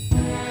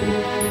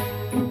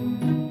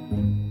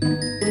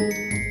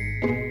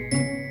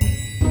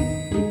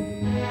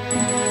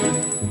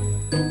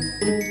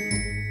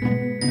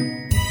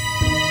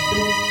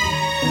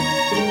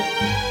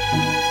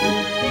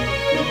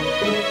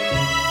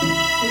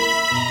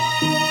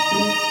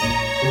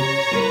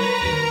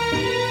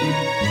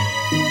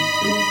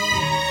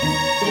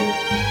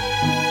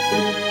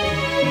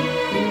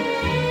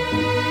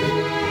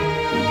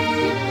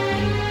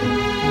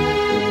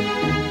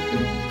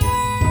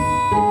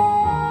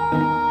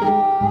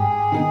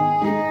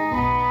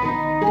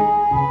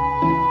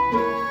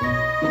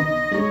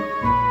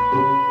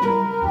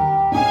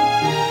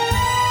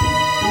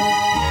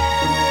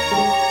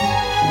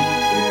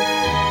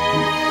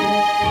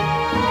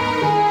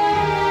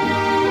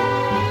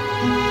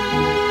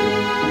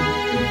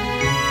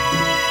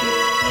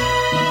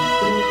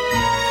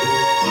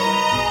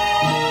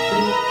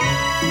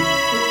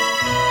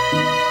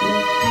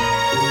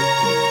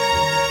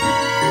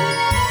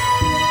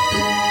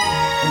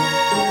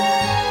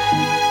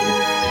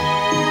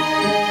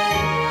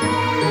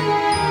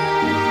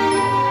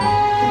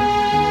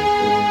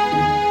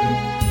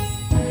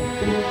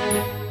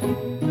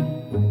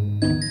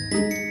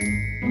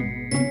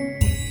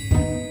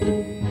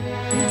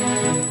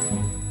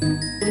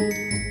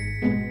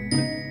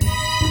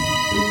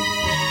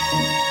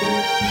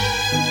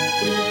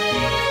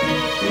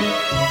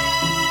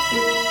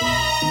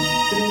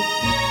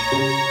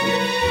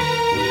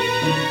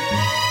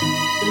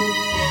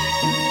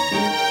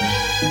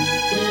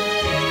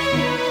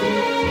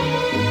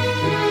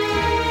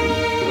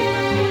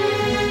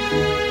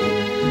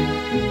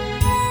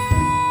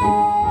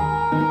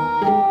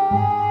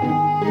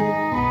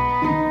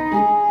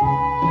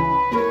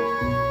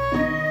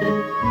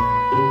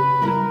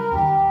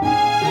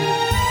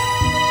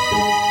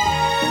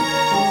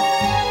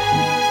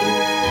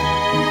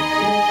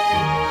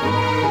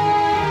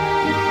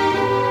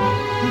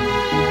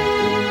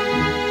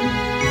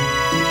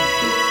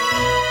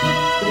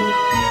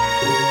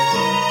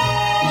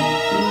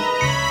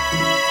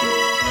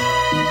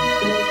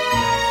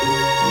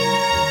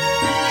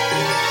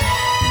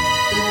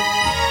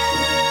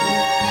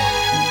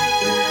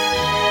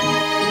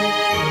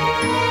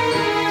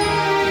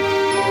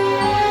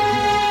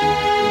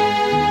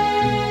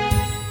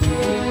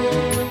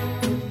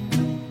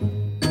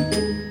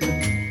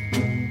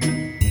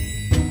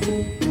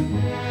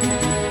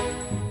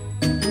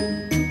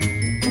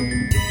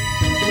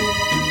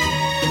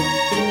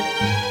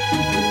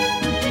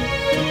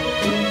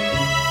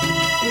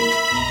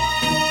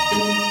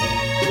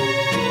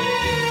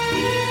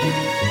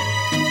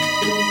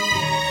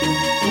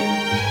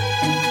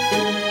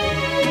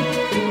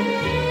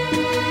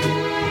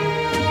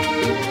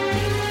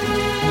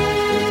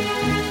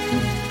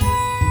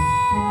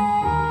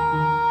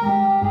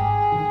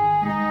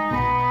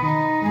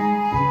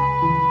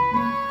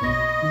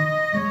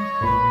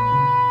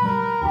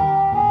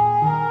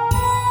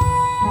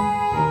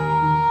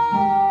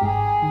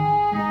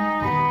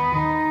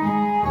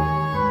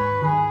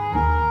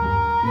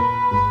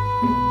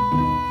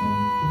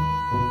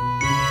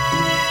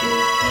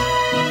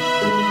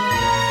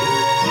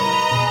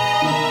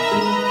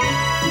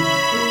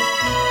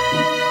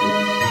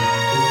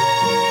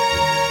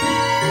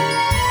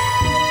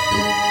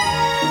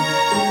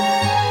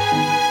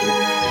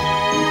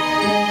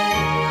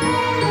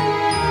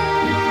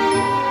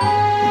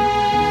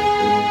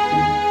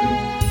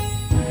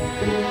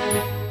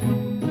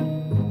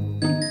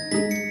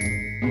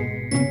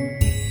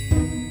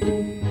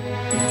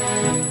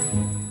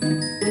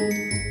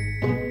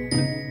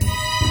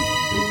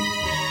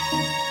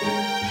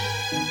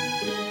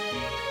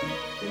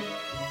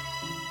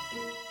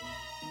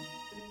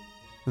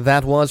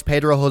 That was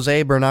Pedro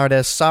Jose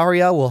Bernardez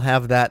Sarria. We'll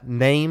have that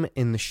name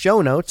in the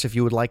show notes if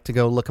you would like to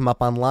go look him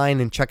up online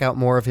and check out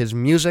more of his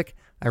music.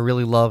 I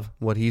really love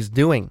what he's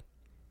doing.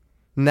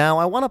 Now,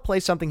 I want to play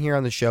something here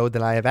on the show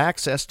that I have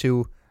access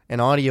to in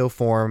audio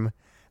form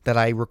that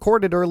I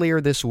recorded earlier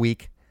this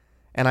week,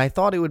 and I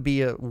thought it would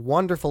be a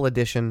wonderful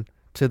addition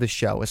to the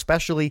show,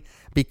 especially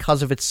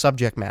because of its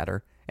subject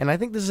matter. And I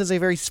think this is a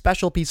very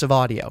special piece of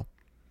audio.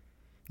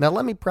 Now,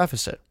 let me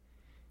preface it.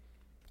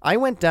 I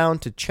went down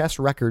to Chess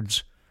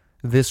Records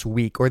this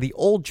week, or the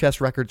old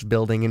Chess Records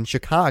building in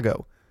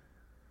Chicago.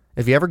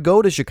 If you ever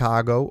go to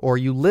Chicago or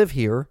you live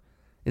here,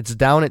 it's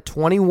down at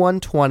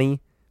 2120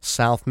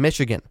 South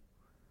Michigan.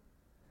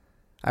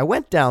 I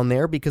went down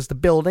there because the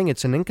building,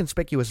 it's an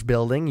inconspicuous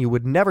building. You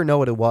would never know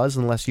what it was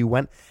unless you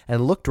went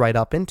and looked right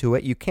up into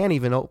it. You can't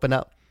even open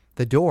up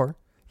the door.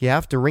 You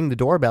have to ring the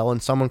doorbell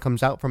and someone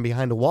comes out from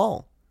behind a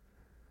wall.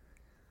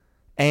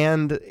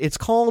 And it's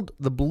called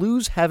the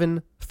Blues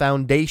Heaven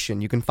Foundation.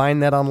 You can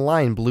find that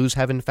online, Blues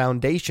Heaven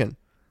Foundation.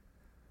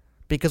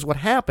 Because what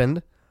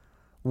happened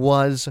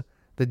was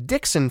the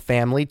Dixon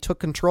family took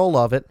control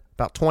of it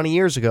about 20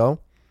 years ago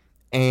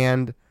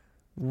and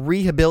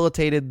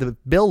rehabilitated the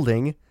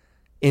building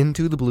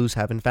into the Blues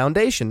Heaven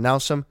Foundation. Now,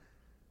 some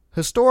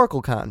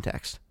historical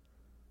context.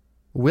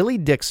 Willie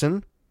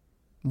Dixon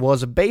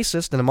was a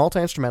bassist and a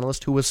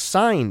multi-instrumentalist who was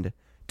signed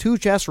to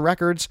Chess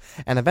Records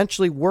and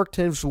eventually worked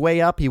his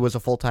way up. He was a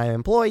full-time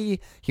employee.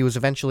 He was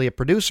eventually a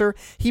producer.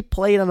 He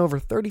played on over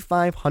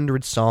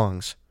 3,500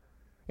 songs.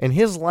 In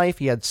his life,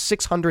 he had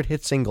 600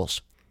 hit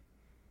singles.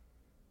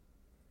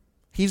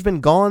 He's been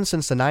gone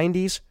since the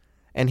 90s,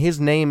 and his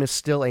name is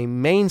still a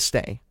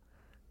mainstay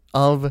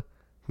of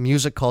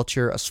music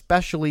culture,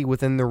 especially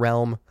within the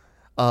realm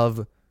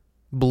of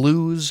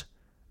blues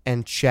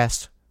and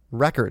chess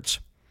records.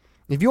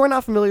 If you are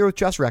not familiar with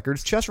Chess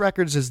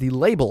Records is the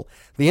label,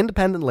 the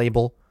independent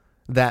label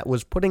that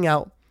was putting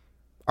out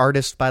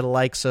artists by the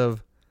likes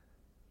of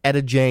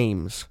Etta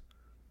James,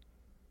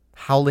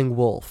 Howling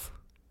Wolf,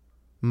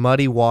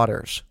 Muddy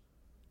Waters,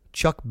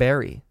 Chuck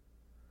Berry,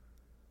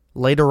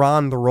 later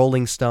on the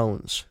Rolling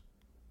Stones.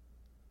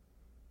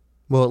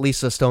 Well, at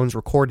least the Stones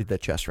recorded at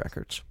Chess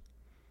Records.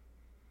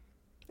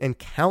 And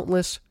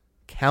countless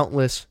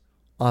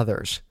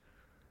others.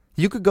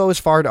 You could go as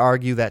far to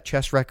argue that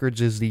Chess Records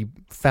is the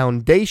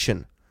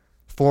foundation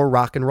for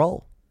rock and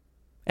roll,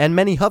 and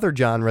many other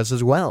genres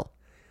as well.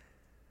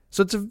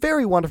 So it's a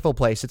very wonderful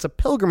place. It's a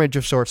pilgrimage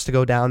of sorts to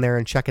go down there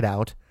and check it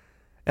out.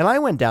 And I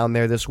went down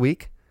there this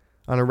week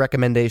on a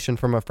recommendation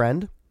from a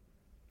friend.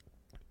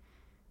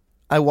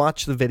 I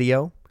watched the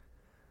video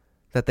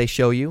that they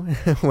show you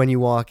when you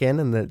walk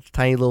in the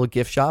tiny little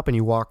gift shop and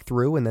you walk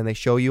through, and then they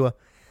show you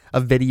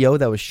a video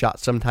that was shot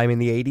sometime in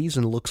the 80s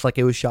and looks like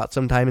it was shot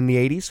sometime in the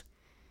 80s.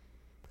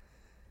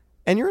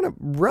 And you're in a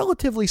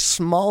relatively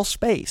small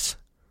space.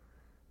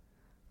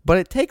 But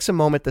it takes a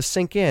moment to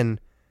sink in,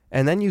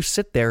 and then you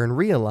sit there and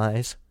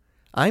realize,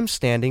 I'm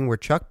standing where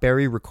Chuck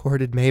Berry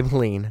recorded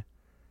Maybelline.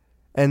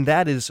 And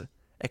that is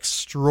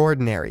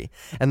extraordinary.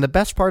 And the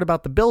best part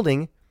about the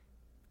building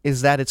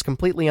is that it's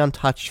completely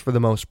untouched for the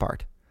most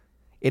part.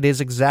 It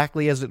is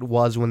exactly as it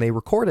was when they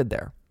recorded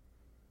there.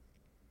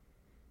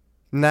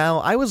 Now,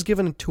 I was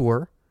given a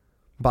tour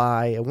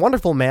by a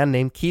wonderful man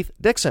named Keith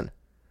Dixon.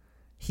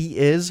 He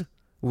is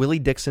Willie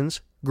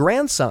Dixon's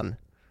grandson.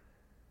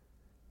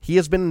 He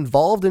has been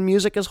involved in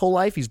music his whole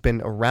life. He's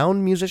been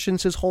around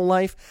musicians his whole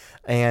life,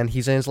 and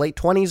he's in his late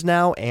 20s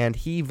now, and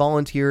he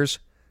volunteers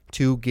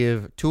to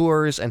give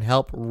tours and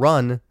help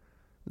run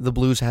the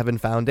Blues Heaven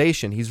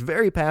Foundation. He's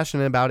very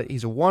passionate about it.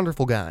 He's a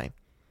wonderful guy.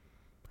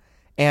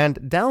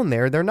 And down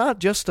there, they're not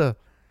just a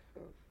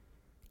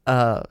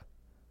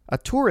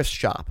tourist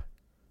shop.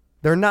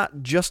 They're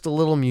not just a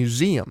little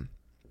museum.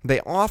 They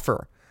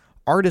offer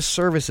artist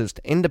services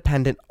to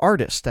independent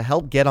artists to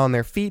help get on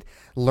their feet,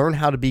 learn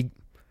how to be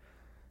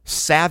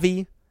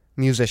savvy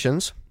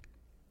musicians.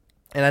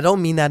 And I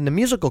don't mean that in a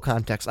musical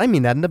context. I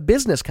mean that in a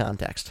business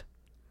context.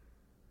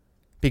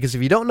 Because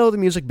if you don't know the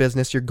music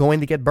business, you're going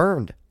to get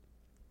burned.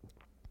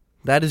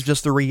 That is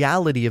just the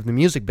reality of the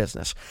music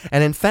business.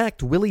 And in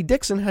fact, Willie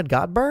Dixon had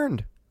got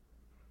burned.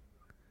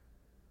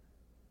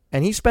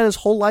 And he spent his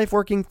whole life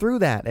working through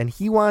that. And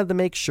he wanted to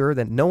make sure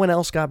that no one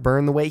else got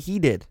burned the way he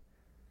did.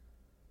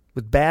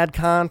 With bad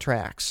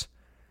contracts.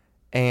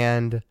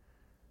 And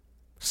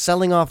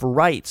selling off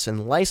rights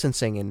and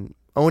licensing and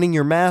owning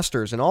your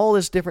masters. And all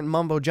this different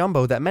mumbo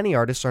jumbo that many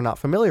artists are not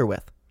familiar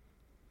with.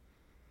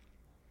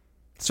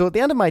 So at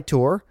the end of my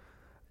tour,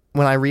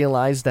 when I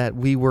realized that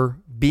we were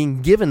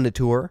being given the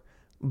tour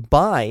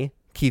by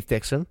Keith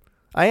Dixon,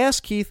 I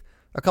asked Keith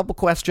a couple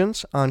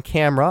questions on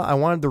camera. I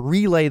wanted to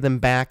relay them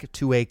back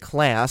to a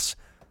class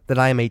that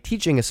I am a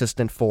teaching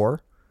assistant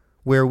for,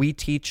 where we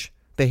teach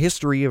the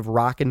history of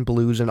rock and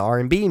blues and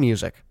R&B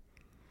music.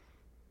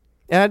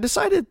 And I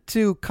decided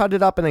to cut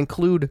it up and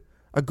include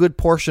a good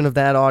portion of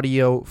that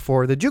audio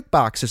for the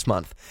Jukebox this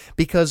month,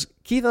 because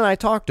Keith and I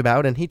talked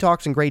about, and he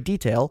talks in great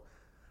detail,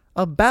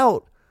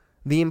 about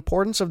the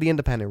importance of the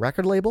independent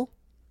record label,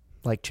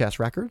 like Chess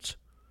Records,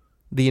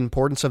 the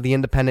importance of the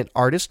independent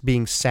artist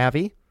being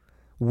savvy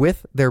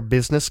with their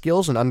business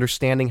skills and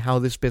understanding how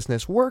this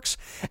business works.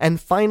 And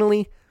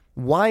finally,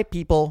 why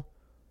people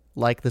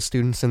like the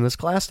students in this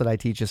class that I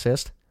teach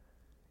assist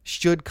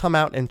should come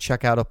out and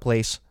check out a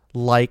place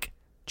like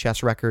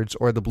Chess Records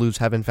or the Blues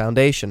Heaven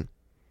Foundation.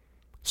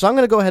 So I'm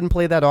going to go ahead and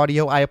play that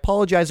audio. I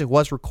apologize, it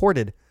was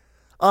recorded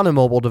on a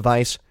mobile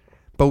device,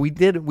 but we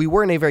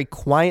were in a very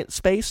quiet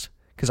space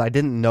because I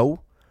didn't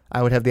know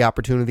I would have the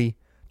opportunity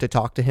to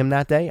talk to him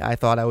that day. I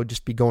thought I would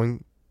just be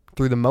going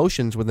through the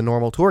motions with a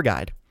normal tour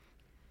guide.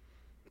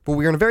 But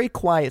we were in a very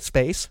quiet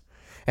space,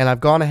 and I've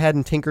gone ahead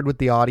and tinkered with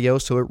the audio,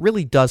 so it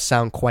really does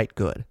sound quite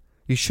good.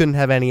 You shouldn't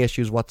have any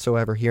issues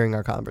whatsoever hearing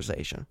our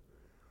conversation.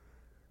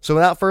 So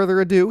without further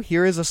ado,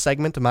 here is a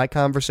segment of my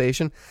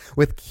conversation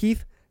with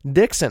Keith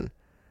Dixon,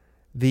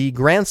 the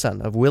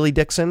grandson of Willie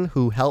Dixon,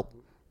 who helps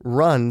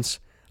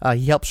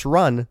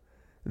run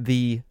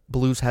the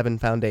Blues Heaven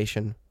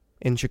Foundation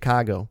in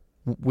Chicago,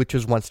 which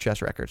was once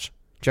Chess Records.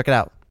 Check it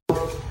out.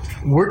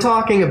 We're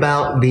talking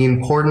about the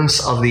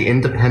importance of the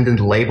independent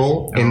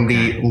label in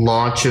the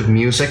launch of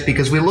music,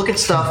 because we look at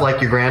stuff like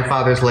your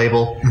grandfather's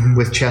label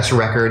with Chess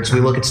Records. We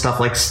look at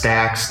stuff like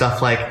Stax,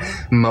 stuff like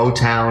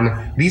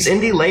Motown. These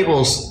indie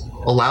labels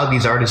allowed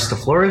these artists to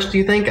flourish, do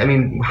you think? I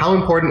mean, how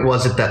important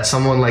was it that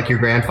someone like your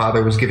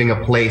grandfather was giving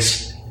a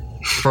place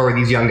for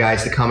these young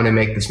guys to come in and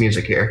make this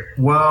music here?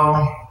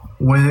 Well,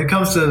 when it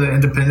comes to the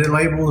independent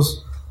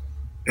labels,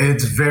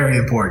 it's very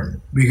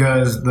important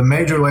because the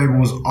major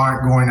labels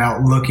aren't going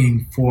out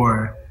looking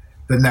for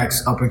the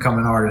next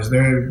up-and-coming artist.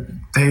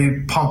 They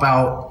pump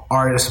out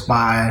artists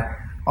by,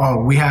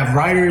 oh, we have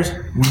writers,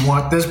 we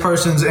want this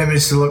person's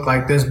image to look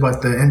like this,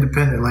 but the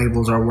independent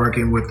labels are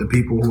working with the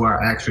people who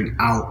are actually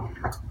out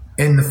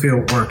in the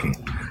field working.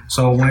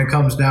 So when it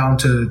comes down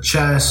to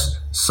Chess,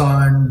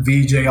 Sun,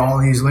 VJ, all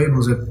these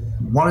labels, if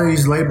one of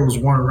these labels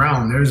weren't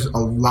around, there's a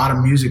lot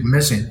of music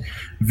missing.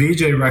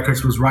 VJ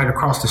Records was right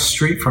across the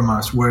street from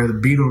us, where the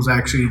Beatles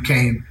actually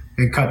came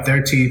and cut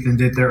their teeth and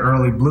did their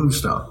early blues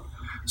stuff.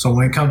 So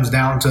when it comes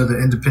down to the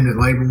independent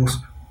labels,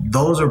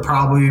 those are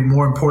probably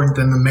more important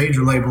than the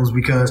major labels,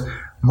 because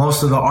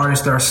most of the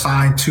artists that are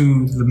signed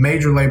to the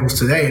major labels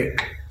today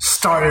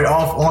started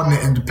off on the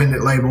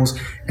independent labels,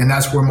 and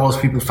that's where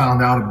most people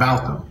found out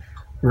about them.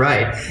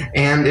 Right.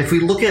 And if we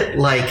look at,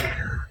 like,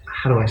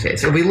 how do I say it?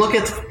 So if we look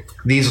at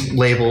these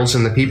labels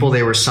and the people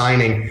they were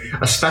signing,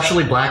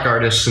 especially black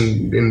artists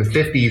in the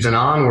 50s and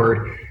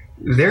onward,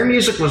 their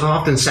music was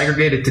often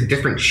segregated to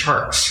different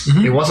charts.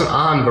 It wasn't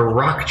on the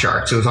rock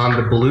charts. It was on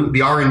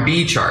the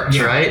R&B charts,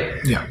 right?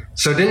 Yeah.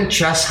 So didn't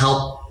Chess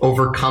help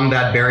overcome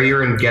that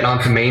barrier and get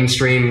onto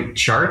mainstream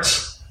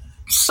charts?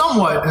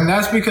 Somewhat, and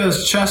that's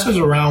because Chess was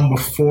around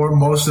before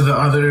most of the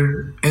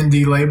other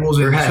indie labels,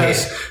 and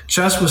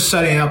Chess was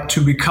setting up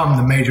to become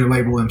the major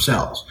label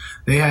themselves.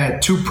 They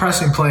had 2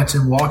 pressing plants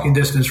in walking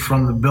distance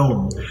from the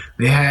building.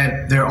 They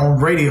had their own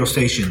radio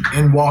station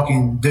in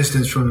walking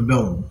distance from the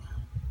building.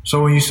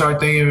 So when you start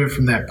thinking of it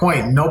from that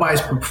point,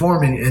 nobody's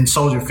performing in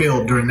Soldier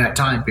Field during that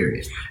time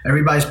period.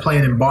 Everybody's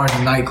playing in bars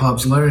and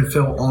nightclubs. Leonard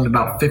Field owned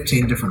about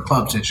 15 different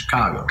clubs in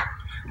Chicago.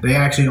 They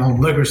actually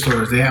own liquor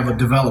stores. They have a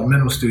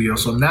developmental studio.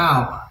 So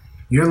now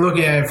you're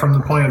looking at it from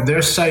the point of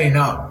they're setting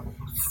up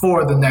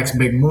for the next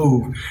big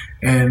move.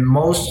 And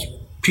most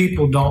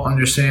people don't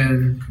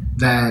understand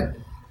that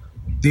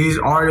these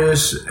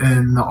artists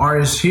and the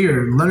artists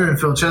here, Leonard and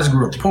Phil Chess,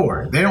 grew up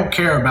poor. They don't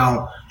care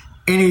about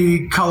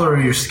any color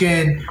of your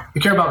skin. They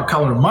care about the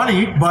color of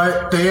money,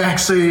 but they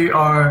actually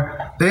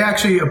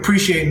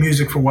appreciate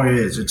music for what it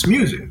is. It's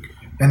music.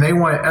 And they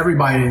want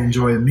everybody to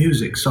enjoy the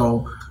music.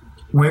 So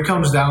when it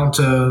comes down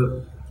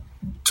to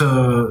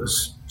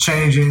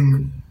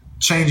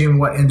changing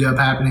what ended up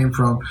happening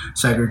from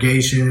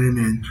segregation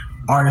and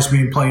artists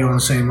being played on the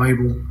same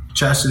label,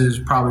 Chess is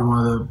probably one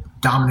of the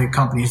dominant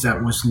companies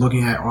that was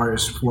looking at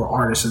artists for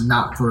artists and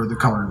not for the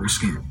color of their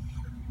skin.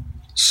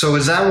 So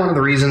is that one of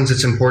the reasons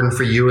it's important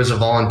for you as a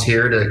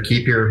volunteer to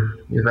keep your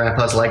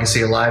grandpa's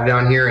legacy alive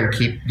down here and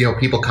keep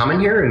people coming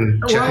here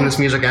and checking this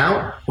music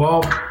out?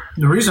 Well,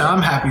 the reason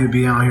I'm happy to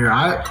be out here,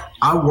 I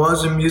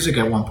was in music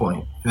at one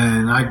point,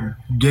 and I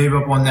gave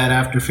up on that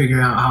after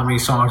figuring out how many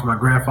songs my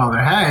grandfather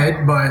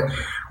had. But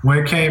when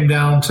it came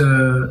down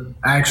to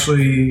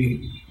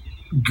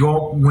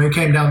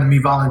me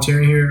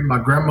volunteering here, my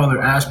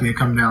grandmother asked me to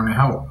come down and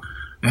help.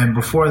 And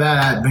before that,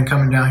 I had been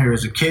coming down here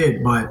as a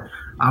kid, but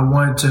I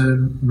wanted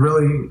to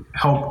really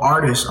help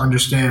artists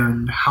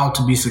understand how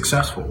to be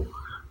successful,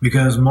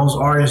 because most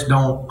artists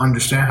don't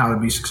understand how to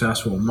be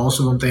successful. Most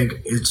of them think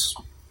it's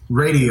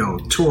radio,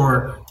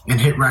 tour, and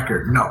hit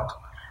record. No,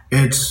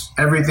 it's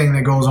everything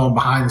that goes on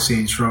behind the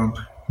scenes, from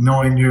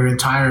knowing your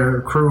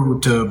entire crew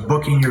to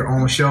booking your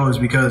own shows,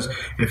 because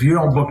if you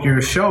don't book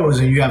your shows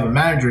and you have a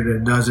manager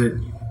that does it,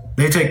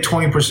 they take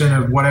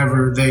 20% of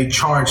whatever they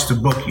charge to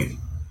book you.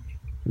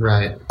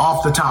 Right.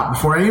 Off the top.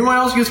 Before anyone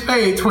else gets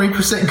paid,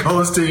 20%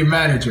 goes to your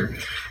manager.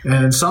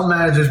 And some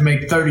managers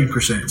make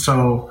 30%.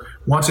 So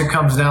once it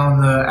comes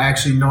down to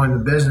actually knowing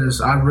the business,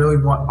 I really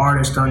want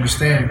artists to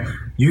understand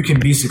you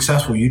can be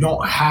successful. You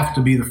don't have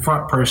to be the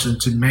front person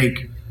to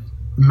make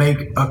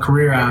a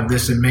career out of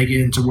this and make it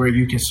into where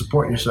you can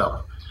support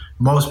yourself.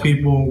 Most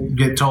people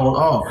get told,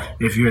 oh,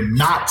 if you're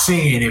not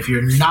singing, if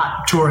you're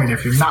not touring,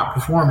 if you're not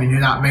performing, you're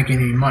not making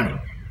any money.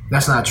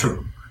 That's not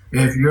true.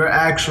 If you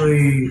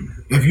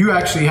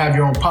actually have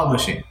your own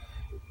publishing,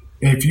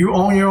 if you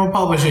own your own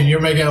publishing,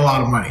 you're making a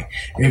lot of money.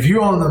 If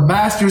you own the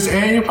masters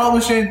and your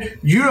publishing,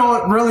 you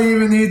don't really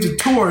even need to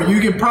tour. You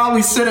can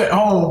probably sit at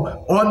home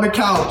on the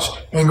couch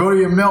and go to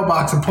your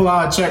mailbox and pull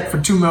out a check for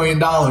 $2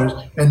 million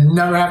and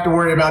never have to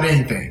worry about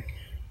anything.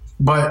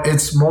 But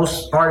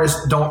most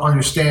artists don't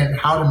understand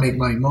how to make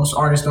money. Most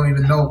artists don't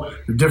even know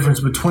the difference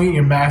between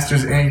your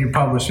masters and your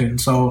publishing.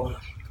 So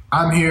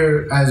I'm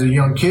here as a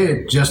young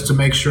kid just to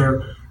make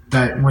sure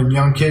that when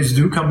young kids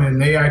do come in,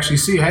 they actually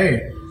see,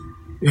 hey,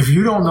 if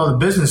you don't know the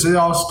business, it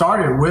all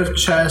started with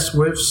Chess,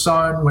 with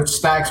Sun, with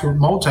Stax, with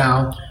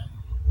Motown,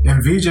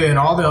 and VJ and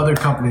all the other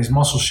companies,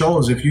 Muscle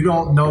Shoals. If you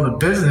don't know the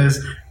business,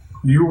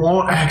 you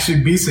won't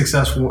actually be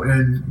successful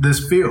in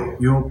this field.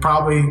 You'll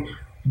probably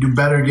do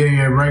better getting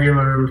a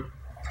regular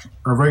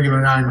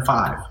 9 to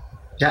 5.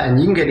 Yeah, and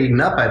you can get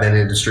eaten up by that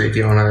industry if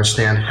you don't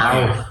understand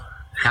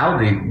how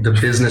the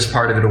business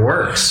part of it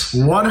works.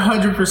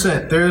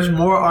 100%. There's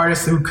more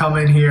artists who come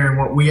in here, and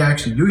what we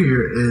actually do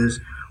here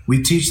is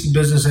we teach the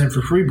business in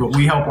for free, but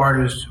we help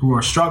artists who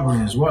are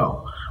struggling as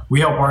well. We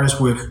help artists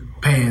with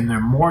paying their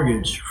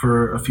mortgage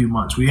for a few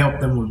months. We help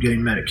them with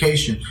getting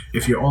medication.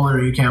 If you're older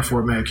and you can't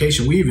afford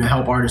medication, we even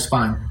help artists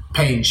find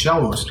paying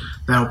shows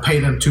that'll pay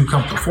them to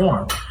come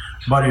perform.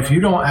 But if you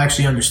don't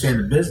actually understand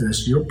the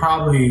business, you'll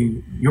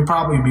probably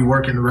be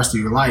working the rest of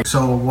your life.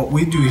 So what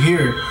we do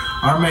here,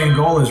 our main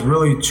goal is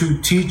really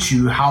to teach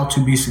you how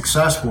to be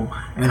successful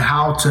and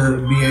how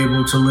to be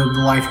able to live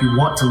the life you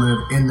want to live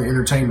in the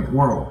entertainment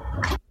world.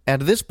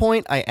 At this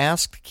point, I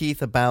asked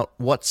Keith about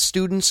what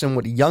students and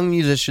what young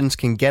musicians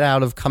can get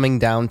out of coming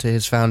down to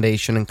his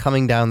foundation and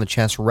coming down the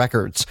Chess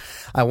Records.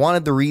 I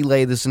wanted to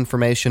relay this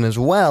information as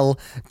well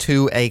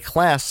to a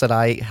class that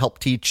I help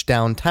teach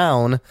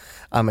downtown.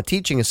 I'm a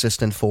teaching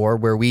assistant for,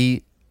 where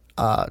we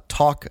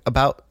talk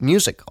about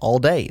music all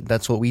day.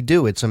 That's what we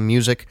do. It's a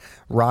music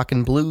rock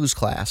and blues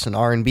class, an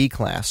R&B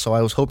class. So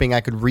I was hoping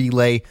I could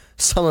relay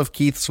some of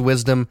Keith's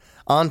wisdom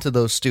onto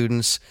those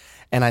students.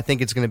 And I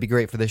think it's going to be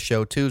great for this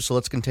show, too, so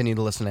let's continue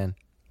to listen in.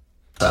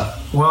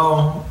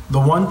 Well, the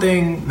one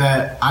thing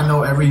that I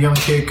know every young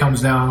kid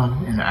comes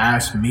down and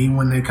asks me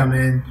when they come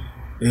in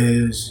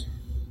is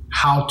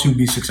how to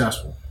be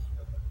successful.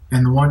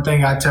 And the one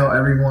thing I tell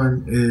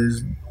everyone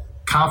is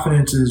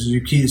confidence is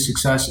your key to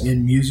success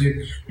in music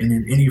and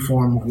in any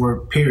form of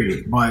work,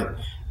 period. But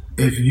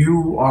if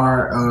you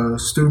are a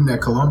student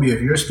at Columbia,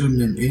 if you're a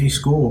student in any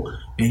school,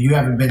 and you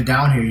haven't been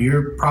down here,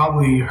 you're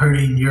probably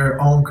hurting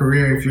your own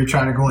career if you're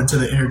trying to go into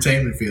the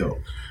entertainment field.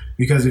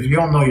 Because if you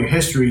don't know your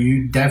history,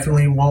 you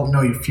definitely won't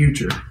know your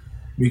future.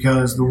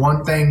 Because the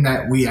one thing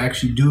that we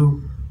actually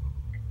do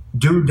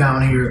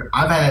down here,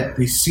 I've had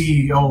the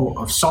CEO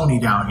of Sony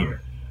down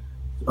here,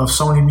 of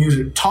Sony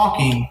Music,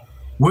 talking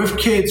with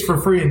kids for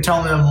free and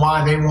telling them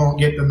why they won't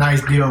get the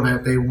nice deal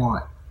that they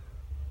want.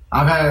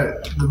 I've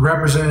had the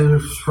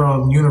representatives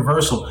from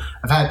Universal.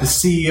 I've had the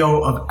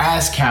CEO of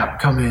ASCAP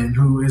come in,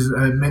 who is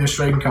an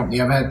administrating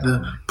company. I've had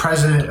the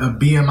president of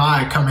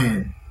BMI come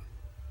in.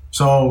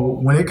 So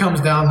when it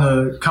comes down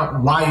to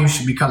why you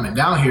should be coming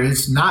down here,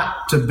 it's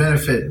not to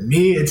benefit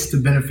me, it's to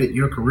benefit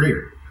your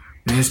career.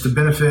 And it's to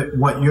benefit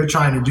what you're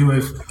trying to do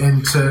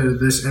into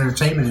this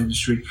entertainment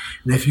industry.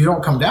 And if you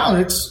don't come down,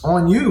 it's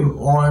on you,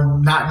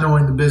 on not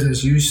knowing the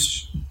business.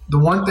 The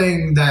one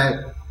thing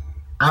that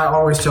I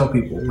always tell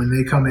people when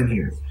they come in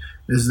here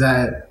is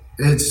that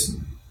it's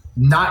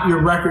not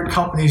your record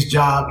company's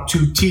job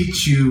to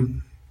teach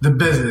you the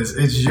business.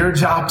 It's your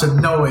job to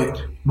know it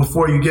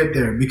before you get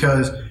there.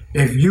 Because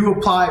if you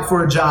apply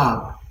for a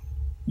job,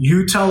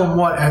 you tell them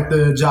what at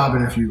the job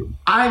interview.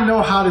 I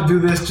know how to do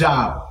this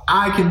job.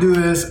 I can do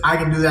this. I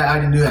can do that. I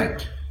can do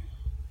that.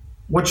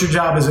 What's your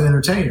job as an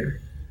entertainer?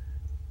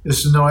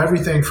 Is to know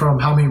everything from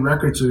how many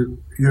records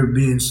are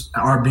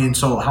being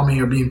sold, how many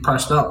are being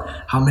pressed up,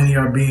 how many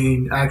are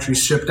being actually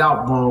shipped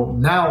out. Well,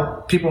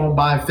 now people don't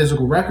buy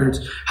physical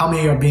records. How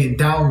many are being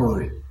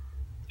downloaded?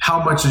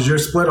 How much is your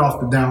split off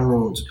the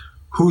downloads?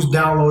 Who's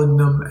downloading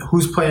them?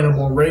 Who's playing them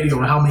on radio?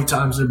 And how many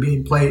times they're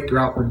being played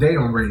throughout the day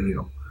on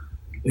radio?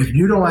 If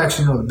you don't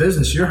actually know the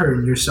business, you're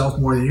hurting yourself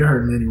more than you're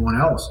hurting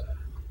anyone else.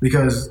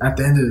 Because at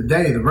the end of the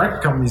day, the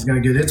record company is going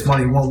to get its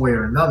money one way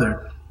or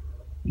another.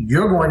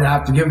 You're going to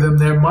have to give them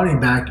their money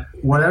back.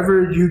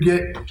 Whatever you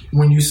get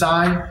when you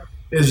sign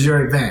is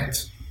your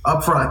advance.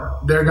 Up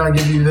front, they're going to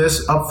give you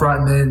this up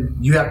front, and then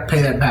you have to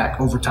pay that back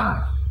over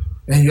time.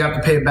 And you have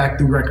to pay it back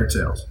through record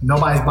sales.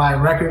 Nobody's buying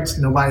records.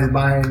 Nobody's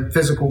buying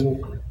physical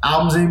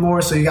albums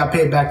anymore, so you got to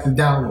pay it back through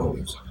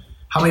downloads.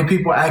 How many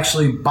people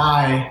actually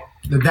buy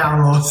the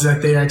downloads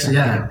that they actually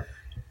have?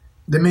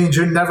 That means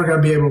you're never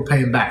going to be able to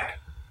pay it back.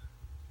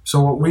 So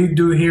what we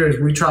do here is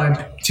we try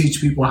and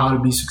teach people how to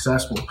be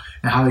successful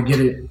and how to get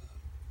it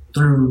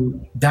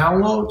through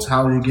downloads,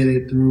 how to get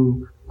it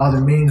through other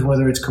means,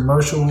 whether it's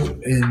commercial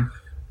in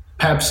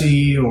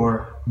Pepsi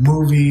or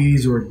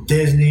movies or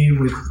Disney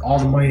with all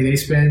the money they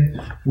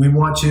spend. We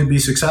want you to be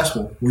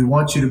successful. We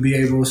want you to be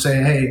able to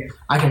say, hey,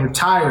 I can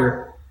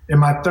retire in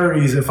my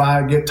 30s if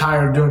I get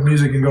tired of doing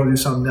music and go do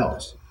something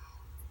else.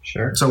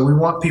 Sure. So we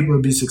want people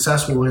to be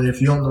successful, and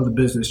if you don't know the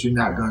business, you're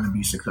not going to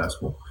be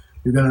successful.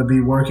 You're going to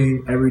be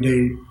working every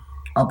day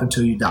up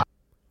until you die.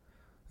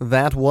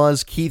 That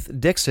was Keith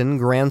Dixon,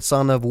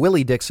 grandson of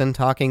Willie Dixon,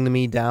 talking to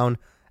me down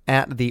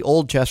at the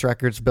old Chess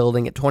Records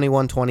building at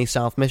 2120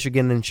 South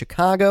Michigan in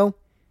Chicago,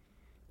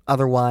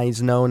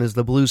 otherwise known as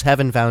the Blues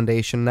Heaven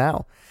Foundation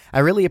now. I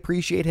really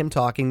appreciate him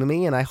talking to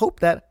me, and I hope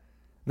that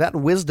that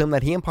wisdom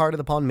that he imparted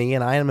upon me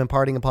and I am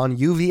imparting upon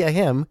you via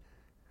him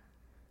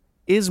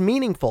is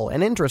meaningful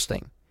and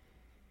interesting.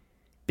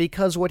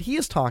 Because what he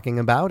is talking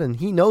about, and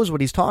he knows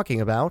what he's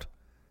talking about,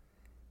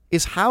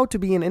 is how to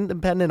be an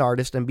independent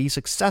artist and be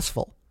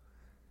successful.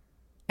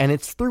 And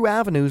it's through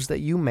avenues that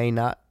you may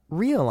not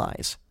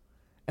realize.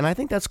 And I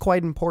think that's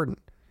quite important.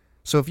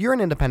 So if you're an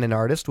independent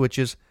artist, which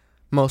is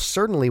most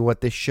certainly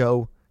what this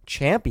show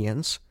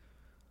champions,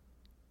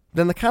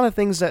 then the kind of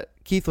things that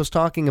Keith was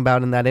talking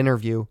about in that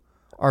interview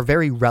are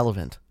very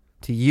relevant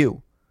to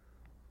you.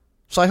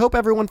 So I hope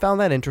everyone found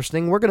that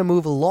interesting. We're going to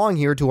move along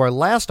here to our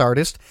last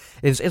artist.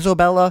 It is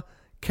Isobella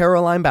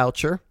Caroline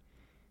Boucher.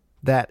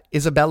 That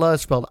Isobella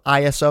is spelled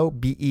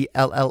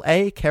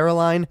Isobella,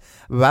 Caroline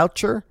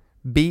Boucher,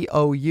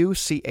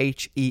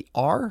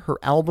 Boucher. Her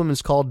album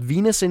is called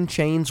Venus in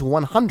Chains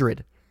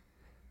 100.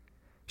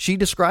 She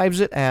describes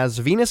it as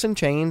Venus in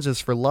Chains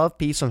is for love,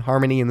 peace, and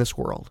harmony in this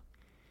world.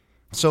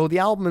 So the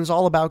album is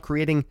all about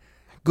creating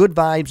good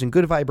vibes and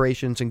good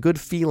vibrations and good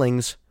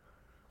feelings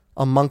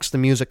amongst the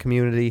music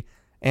community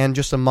and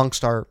just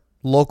amongst our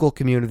local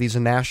communities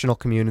and national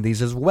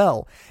communities as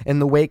well, in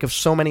the wake of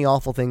so many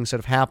awful things that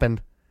have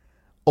happened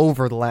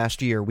over the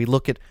last year. We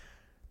look at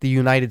the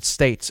United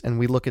States and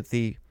we look at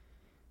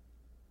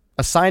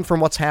aside from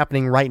what's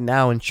happening right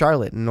now in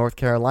Charlotte, in North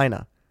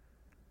Carolina,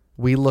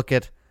 we look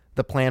at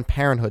the Planned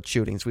Parenthood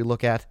shootings. We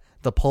look at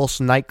the Pulse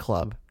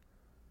nightclub.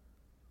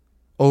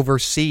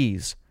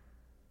 Overseas,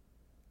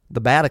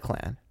 the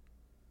Bataclan.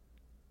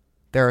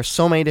 There are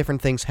so many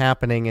different things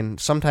happening, and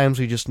sometimes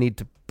we just need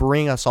to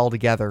bring us all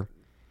together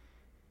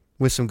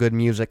with some good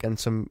music and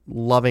some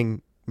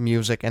loving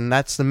music, and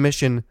that's the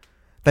mission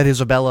that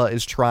Isobella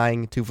is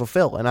trying to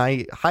fulfill, and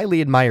I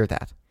highly admire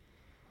that.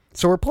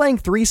 So we're playing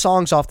 3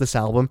 songs off this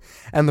album,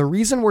 and the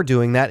reason we're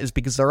doing that is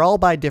because they're all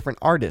by different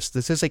artists.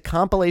 This is a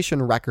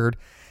compilation record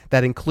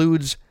that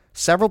includes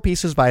several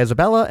pieces by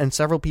Isobella and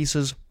several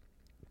pieces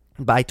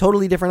by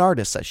totally different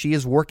artists that she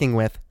is working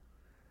with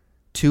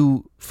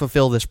to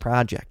fulfill this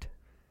project.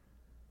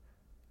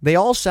 They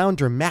all sound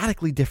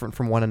dramatically different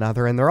from one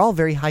another, and they're all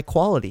very high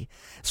quality.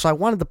 So I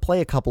wanted to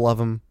play a couple of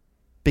them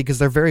because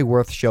they're very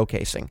worth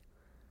showcasing.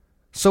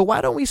 So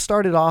why don't we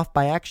start it off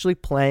by actually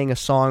playing a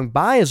song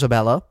by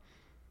Isobella,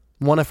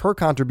 one of her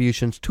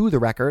contributions to the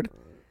record.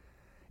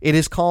 It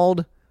is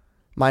called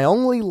My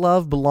Only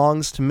Love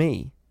Belongs to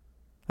Me.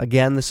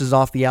 Again, this is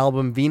off the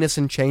album Venus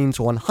in Chains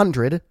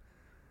 100.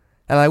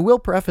 And I will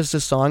preface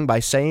this song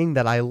by saying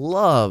that I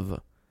love,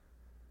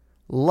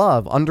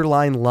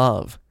 underline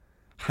love,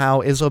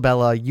 how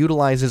Isobella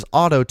utilizes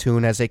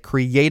auto-tune as a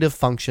creative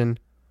function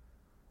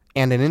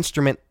and an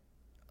instrument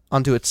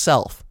unto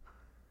itself.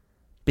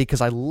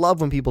 Because I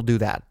love when people do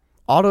that.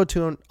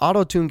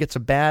 Auto-tune gets a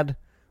bad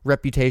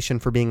reputation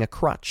for being a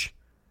crutch.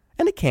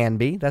 And it can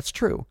be, that's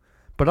true.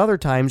 But other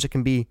times it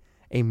can be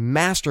a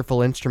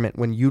masterful instrument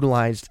when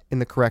utilized in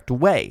the correct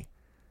way.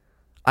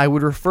 I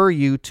would refer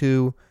you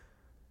to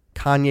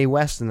Kanye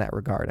West in that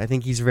regard. I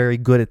think he's very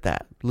good at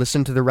that.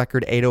 Listen to the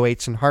record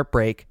 808s and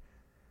Heartbreak,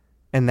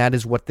 and that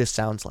is what this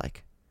sounds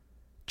like.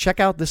 Check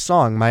out this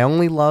song, My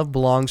Only Love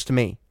Belongs to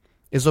Me.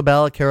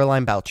 Isobella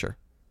Caroline Boucher.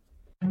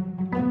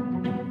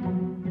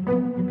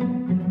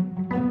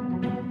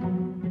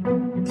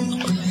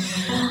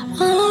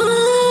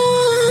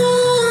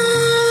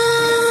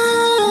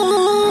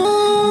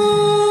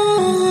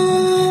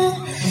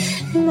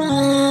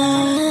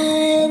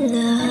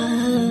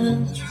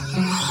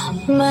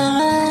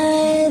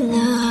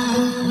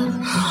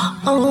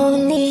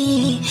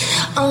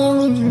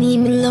 Only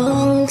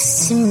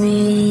belongs to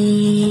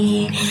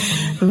me.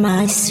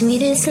 My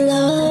sweetest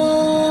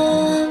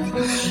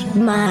love,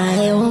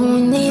 my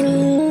only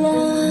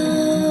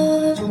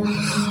love,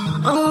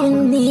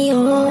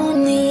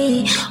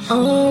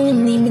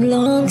 only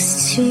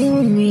belongs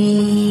to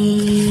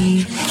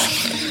me.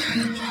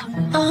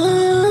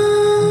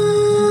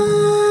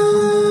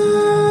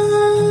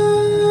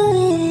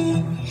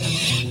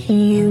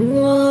 You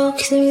walk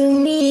through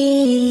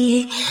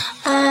me,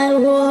 I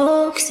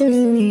walk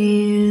through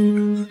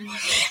you,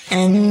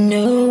 and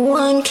no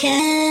one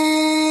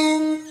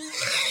can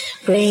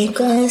break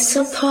us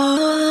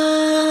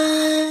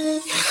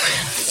apart.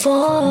 For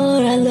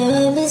our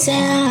love is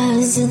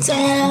ours, it's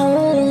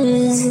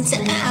ours, it's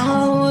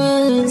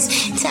ours,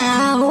 it's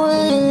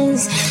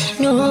ours,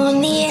 and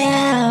only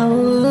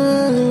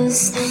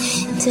ours.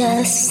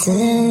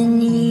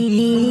 Destiny,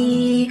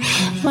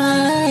 my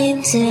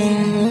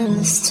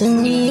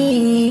destiny,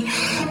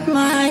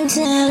 my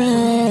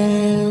destiny.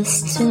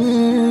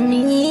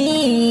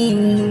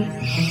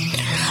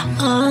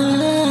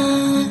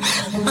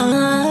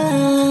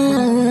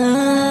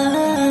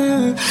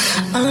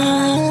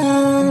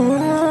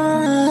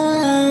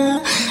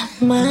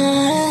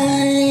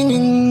 Mine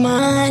and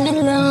mine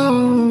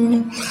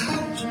alone.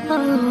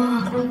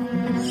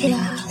 Oh,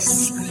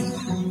 yes.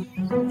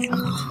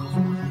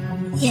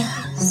 Oh,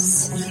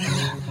 yes.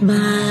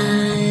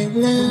 My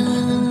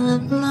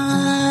love,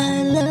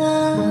 my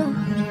love.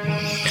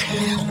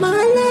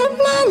 My love,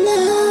 my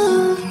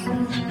love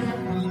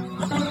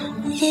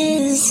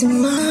is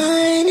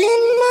mine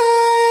and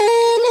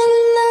mine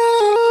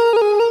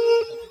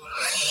alone.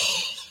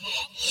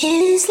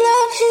 His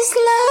love, his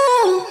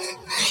love.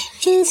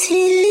 It's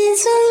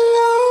his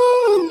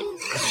alone,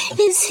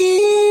 it's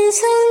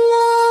his alone.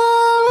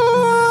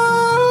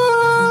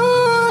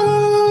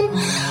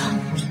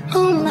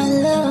 Oh, my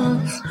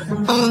love,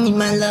 only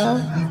my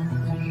love,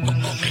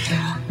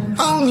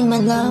 only my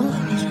love,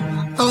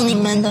 only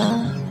my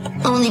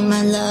love, only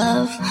my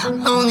love,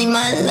 only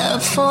my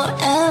love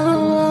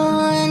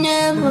forever and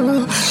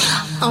ever.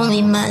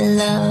 Only my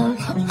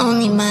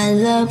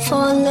love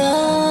for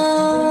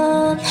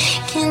love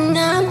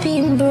cannot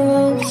be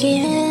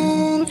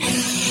broken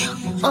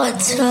or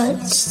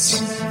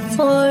touched,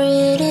 for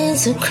it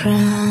is a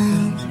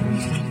crime.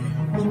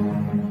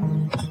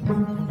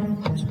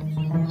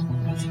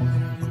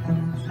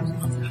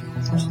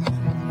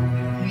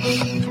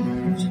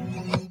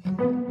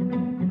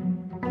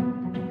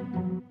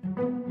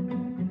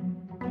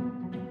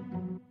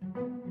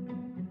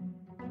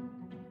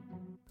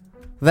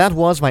 That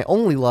was My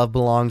Only Love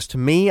Belongs to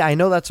Me. I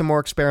know that's a more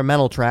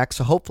experimental track,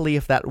 so hopefully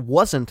if that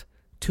wasn't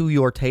to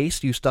your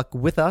taste, you stuck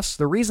with us.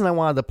 The reason I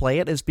wanted to play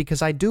it is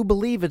because I do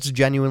believe it's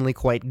genuinely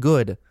quite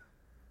good.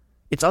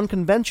 It's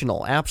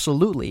unconventional,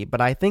 absolutely,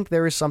 but I think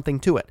there is something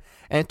to it.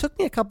 And it took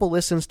me a couple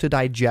listens to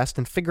digest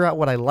and figure out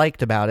what I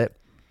liked about it,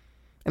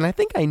 and I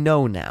think I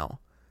know now.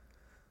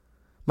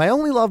 My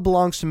Only Love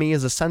Belongs to Me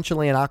is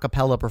essentially an a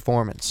cappella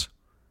performance.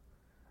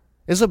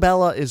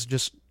 Isobella is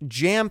just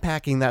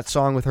jam-packing that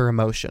song with her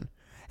emotion.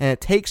 And it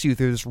takes you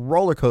through this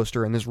roller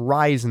coaster and this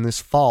rise and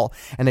this fall,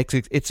 and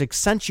it's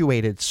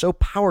accentuated so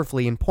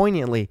powerfully and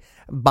poignantly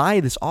by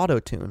this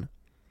auto-tune.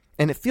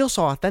 And it feels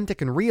so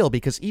authentic and real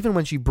because even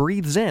when she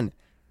breathes in,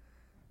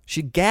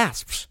 she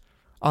gasps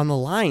on the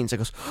lines. It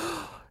goes,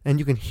 and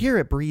you can hear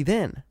it breathe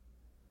in.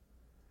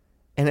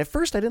 And at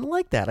first I didn't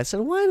like that. I said,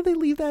 why did they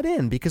leave that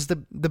in? Because the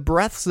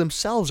breaths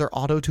themselves are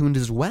auto-tuned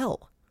as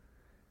well.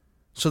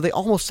 So they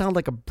almost sound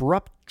like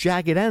abrupt,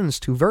 jagged ends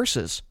to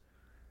verses.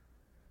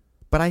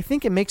 But I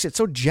think it makes it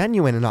so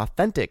genuine and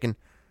authentic and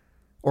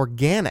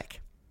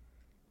organic.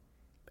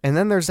 And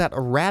then there's that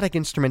erratic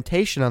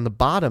instrumentation on the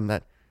bottom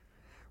that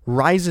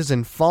rises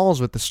and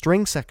falls with the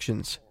string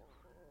sections.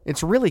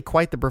 It's really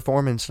quite the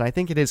performance, and I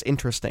think it is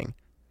interesting.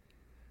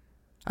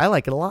 I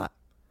like it a lot.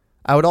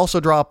 I would also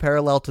draw a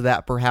parallel to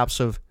that, perhaps,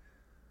 of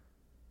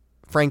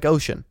Frank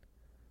Ocean,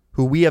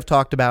 who we have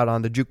talked about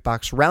on the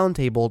Jukebox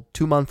Roundtable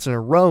 2 months in a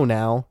row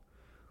now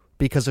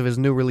because of his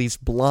new release,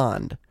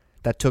 Blonde,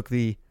 that took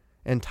the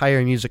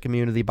entire music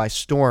community by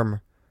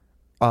storm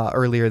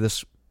earlier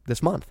this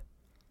month.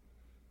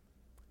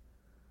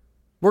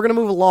 We're going to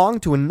move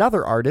along to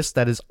another artist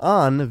that is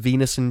on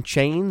Venus in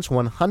Chains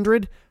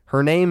 100.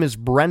 Her name is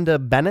Brenda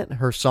Bennett.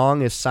 Her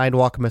song is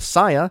Sidewalk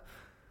Messiah.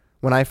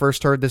 When I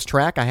first heard this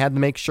track, I had to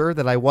make sure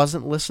that I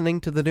wasn't listening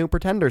to the new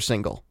Pretender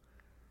single.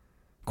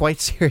 Quite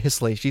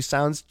seriously, she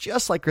sounds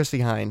just like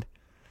Chrissie Hynde.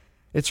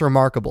 It's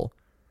remarkable.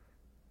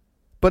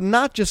 But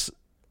not just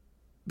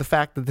the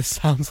fact that this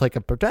sounds like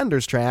a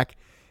Pretenders track,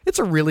 it's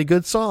a really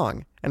good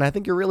song, and I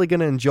think you're really going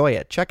to enjoy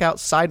it. Check out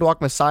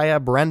Sidewalk Messiah,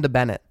 Brenda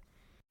Bennett.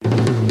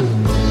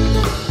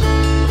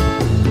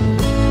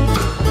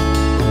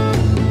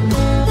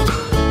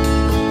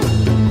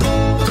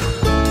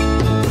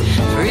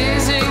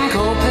 Freezing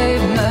cold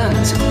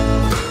pavement,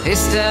 he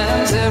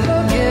stands there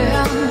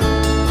again,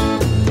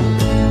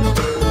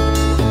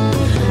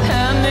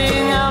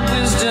 handing out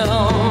wisdom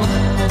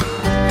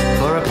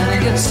for a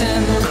penny gets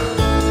in.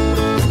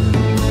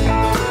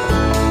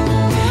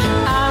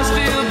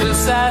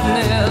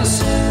 Sadness,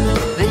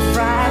 they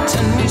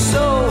frighten me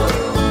so.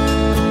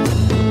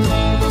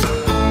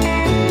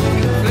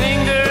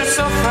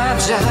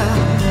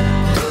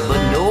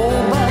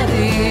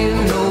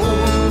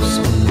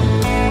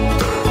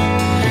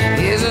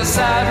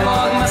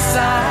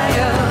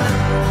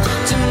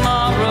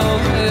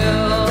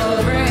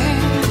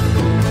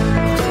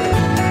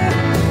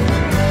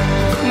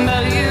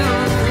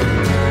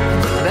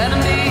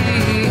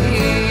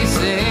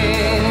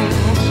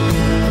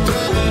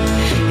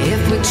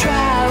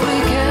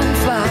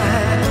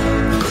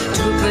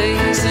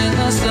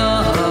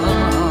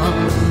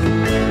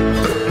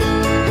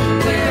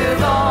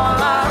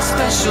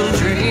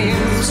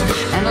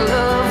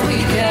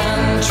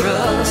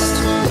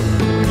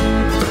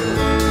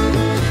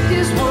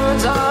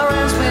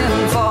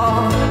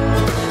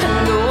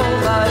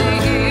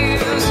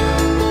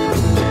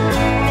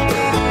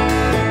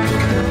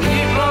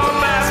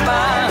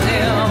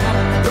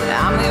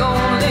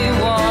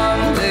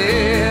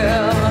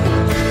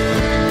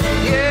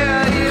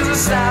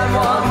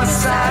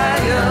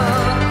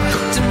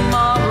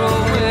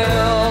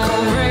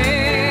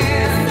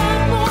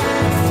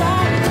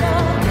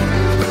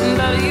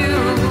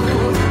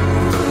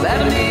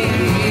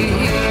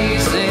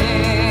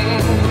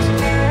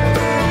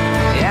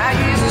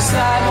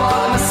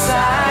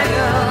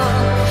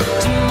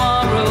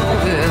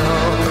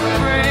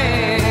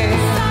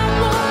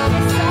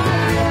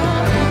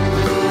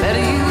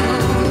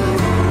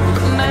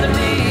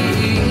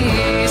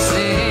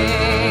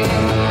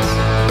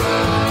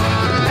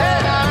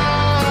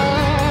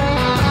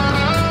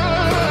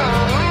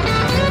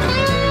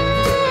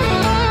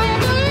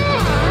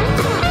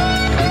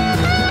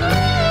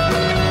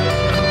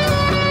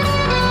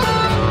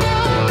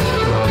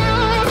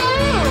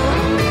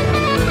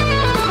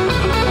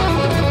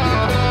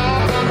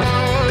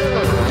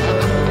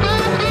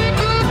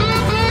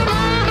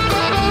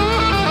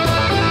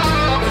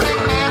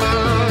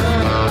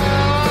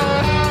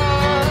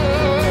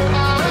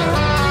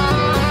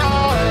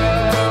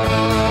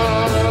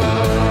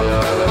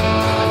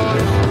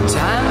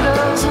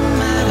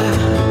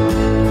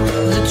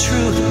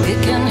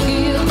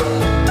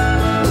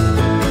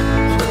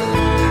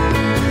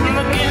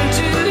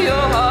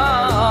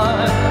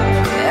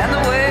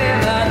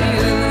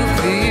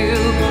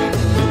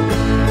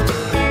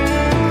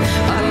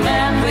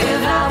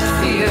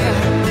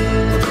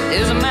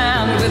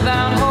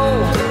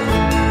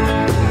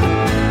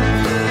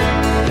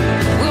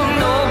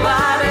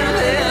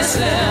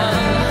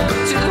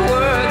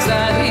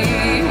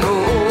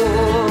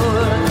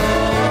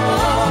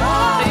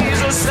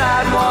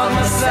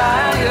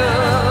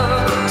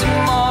 Messiah,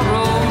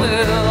 tomorrow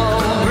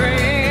will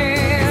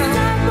bring.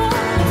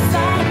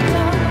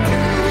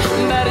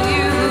 Better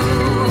you,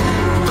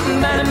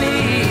 better me,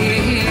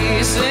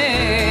 he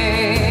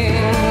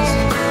sings.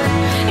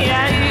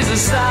 Yeah, he's a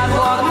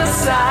sidewalk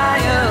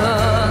Messiah,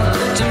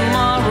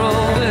 tomorrow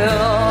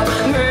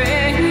will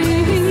bring.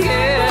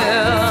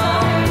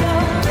 Yeah,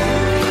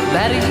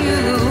 better you,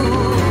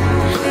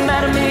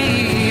 better me,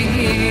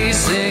 he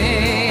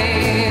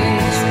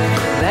sings.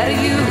 Better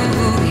you,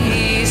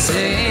 he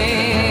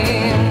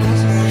sings.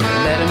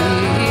 Better me,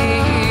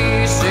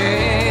 he sings.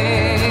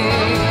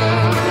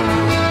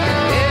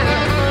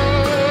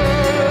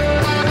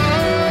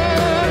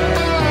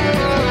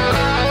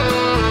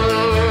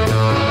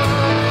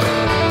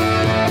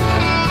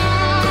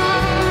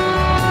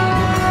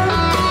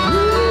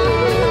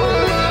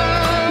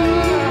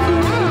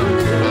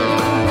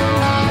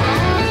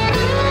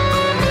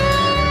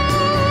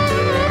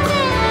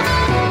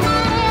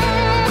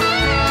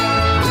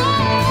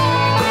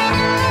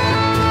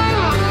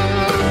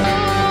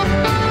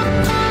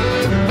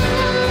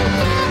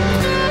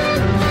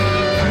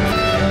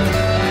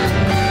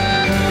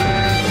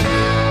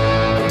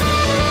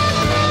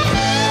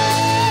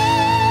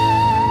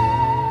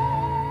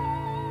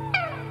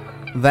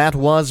 That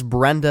was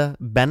Brenda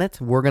Bennett.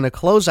 We're going to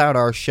close out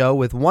our show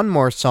with one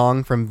more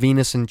song from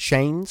Venus in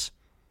Chains.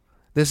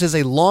 This is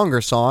a longer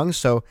song,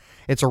 so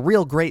it's a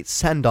real great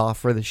send-off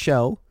for the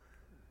show.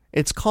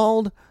 It's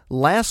called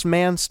Last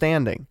Man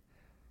Standing.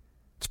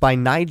 It's by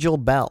Nigel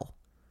Bell.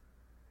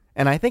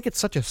 And I think it's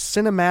such a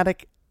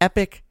cinematic,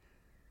 epic,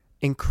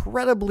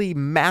 incredibly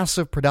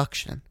massive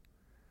production.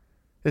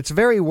 It's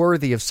very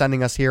worthy of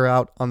sending us here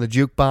out on the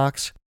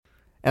Jukebox,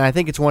 and I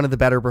think it's one of the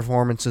better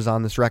performances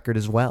on this record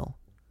as well.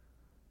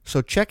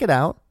 So check it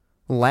out,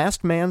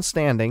 Last Man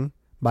Standing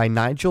by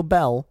Nigel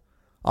Bell,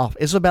 off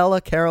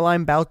Isobella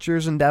Caroline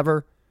Boucher's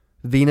endeavor,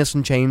 Venus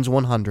in Chains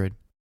 100.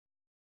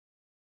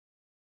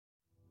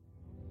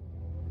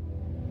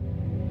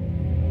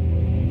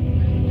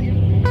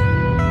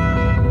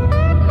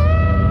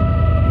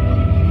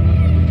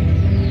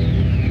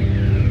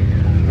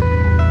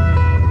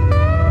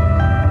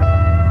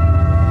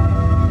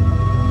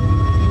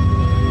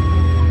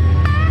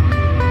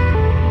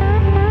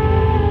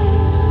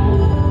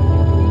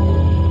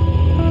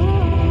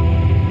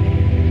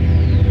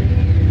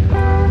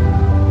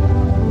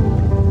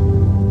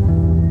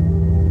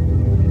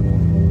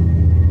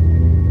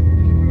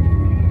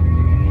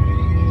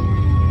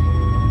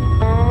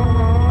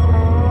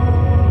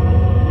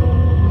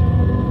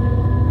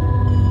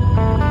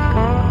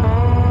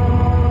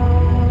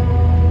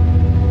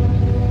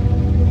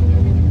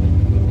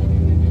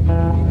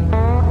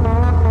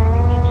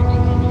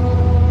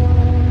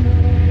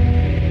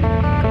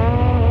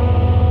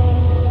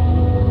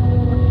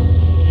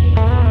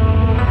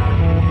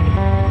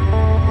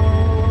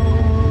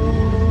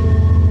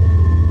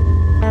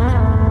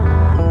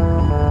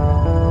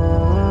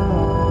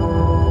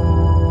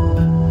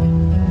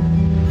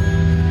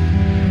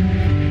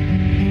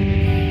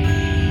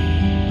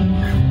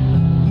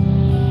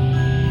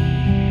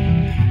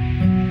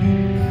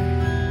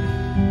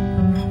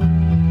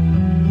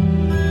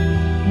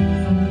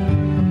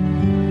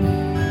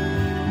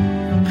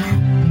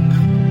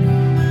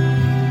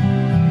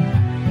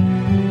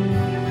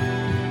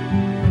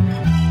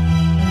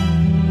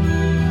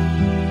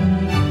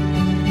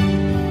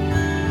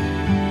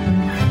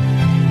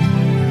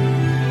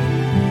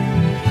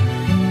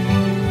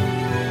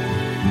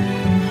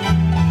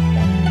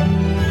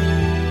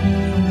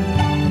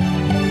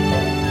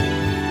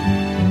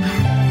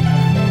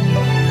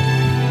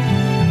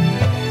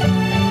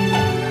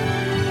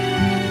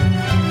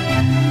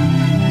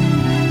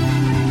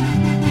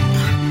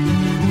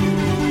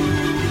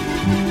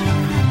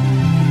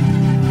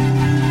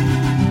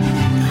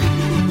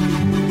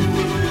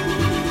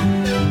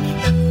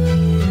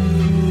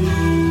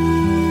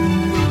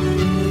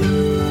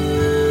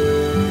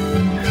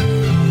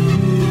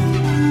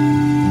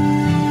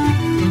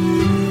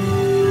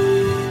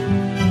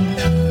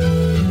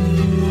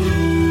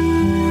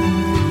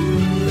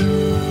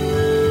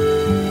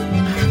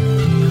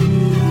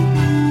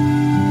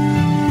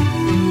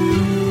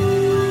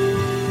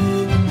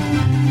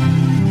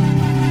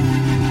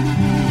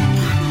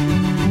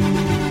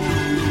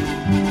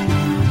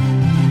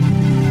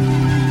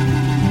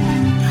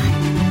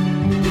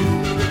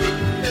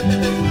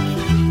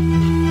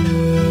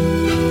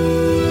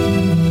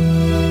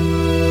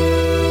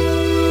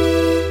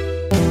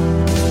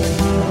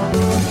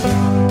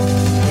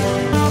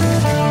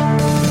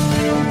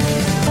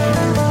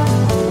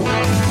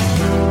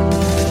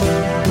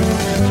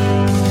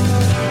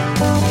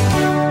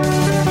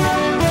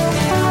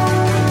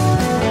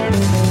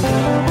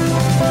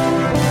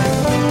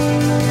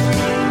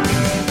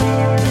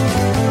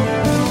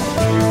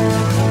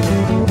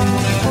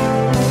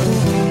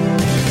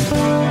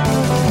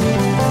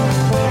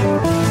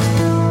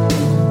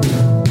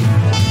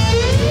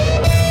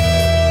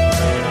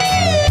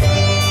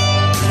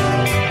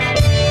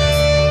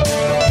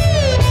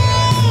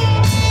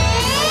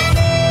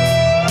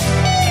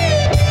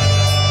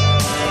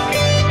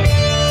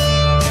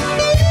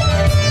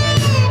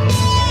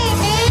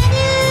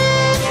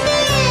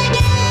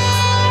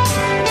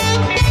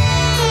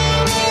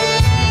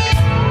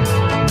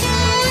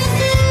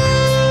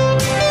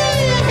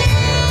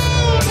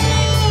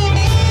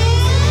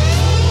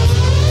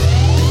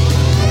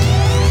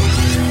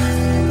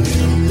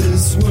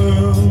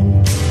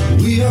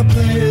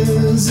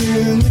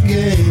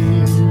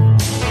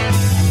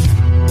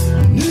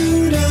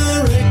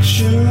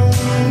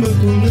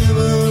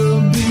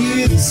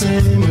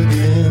 same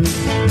again.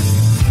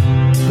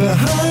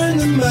 Behind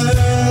the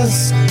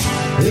mask,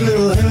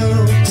 it'll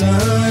help to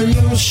hide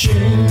your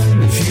shame.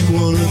 If you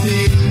wanna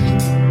be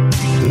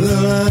the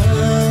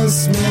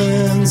last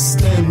man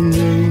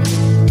standing,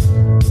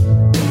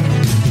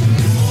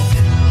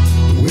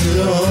 win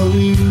or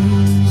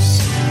lose,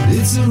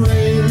 it's a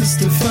race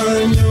to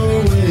find your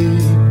way.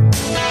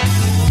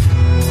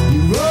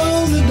 You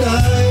roll the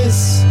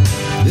dice,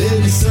 they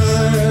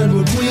decide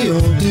what we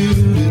all do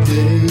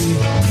today.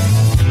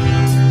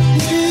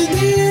 In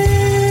the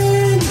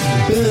end,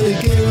 better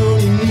get on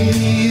your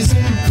knees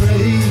and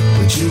pray,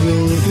 but you're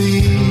gonna be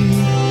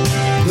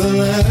the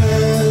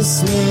last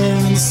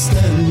man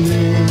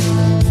standing.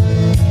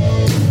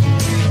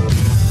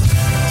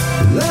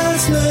 The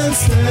last man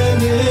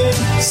standing,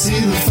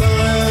 see the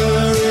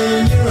fire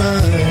in your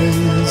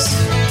eyes.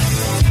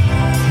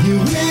 You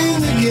win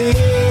the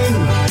game,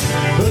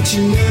 but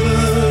you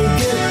never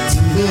get to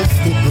lift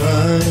the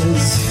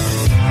prize.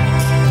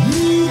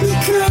 You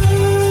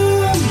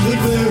become the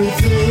very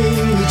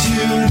thing that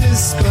you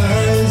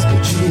despise,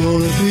 but you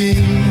wanna be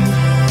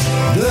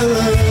the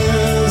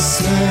last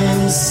man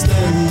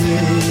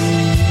standing.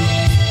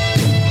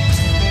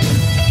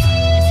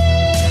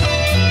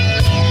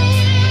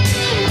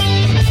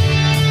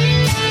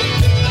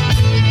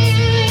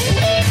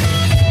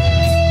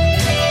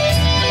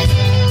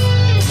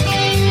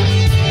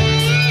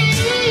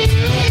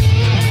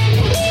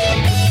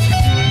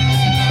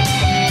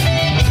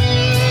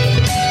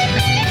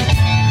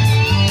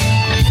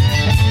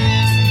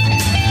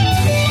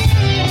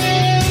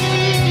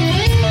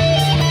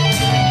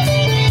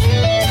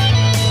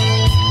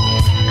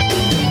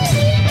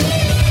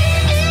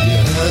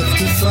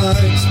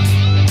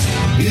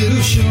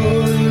 It'll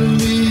surely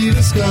leave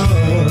a scar.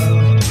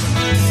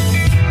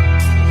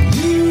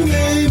 You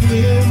may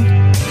win,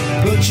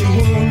 but you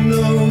won't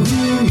know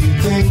who you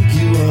think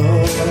you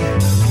are.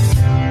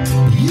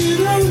 You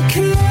don't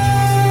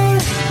care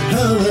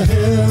how the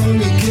hell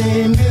you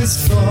came this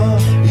far.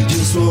 You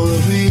just wanna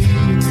be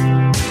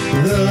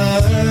the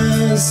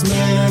last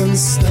man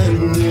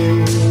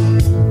standing.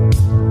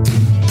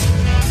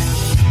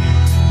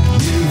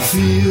 You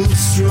feel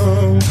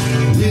strong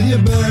with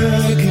your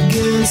back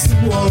against the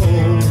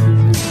wall.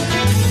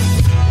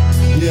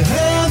 You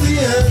have the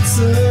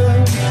answer,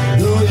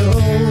 though you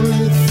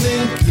only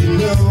think you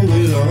know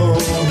it all.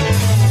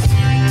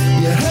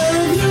 You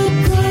have your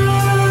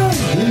pride,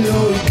 you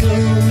know it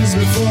comes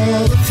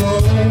before the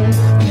fall.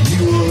 You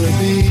wanna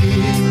be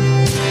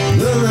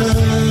the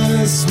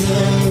last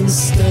man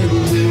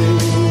standing.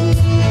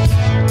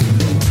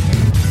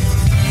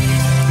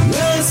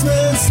 Last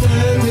man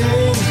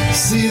standing,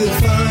 see the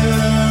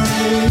fire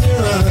in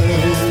your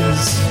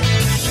eyes.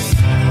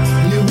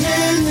 You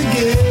win the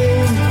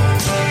game,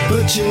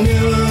 but you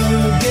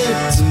never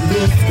get to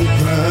lift the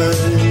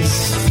prize.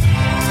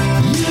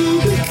 You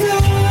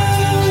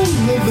become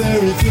the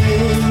very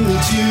thing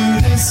that you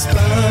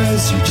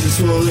despise. You just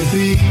wanna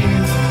be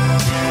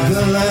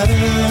the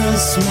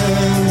last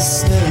man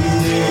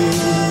standing.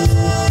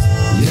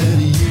 Yeah,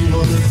 you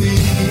wanna be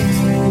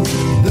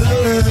the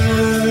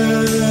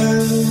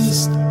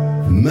last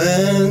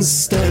man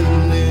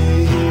standing.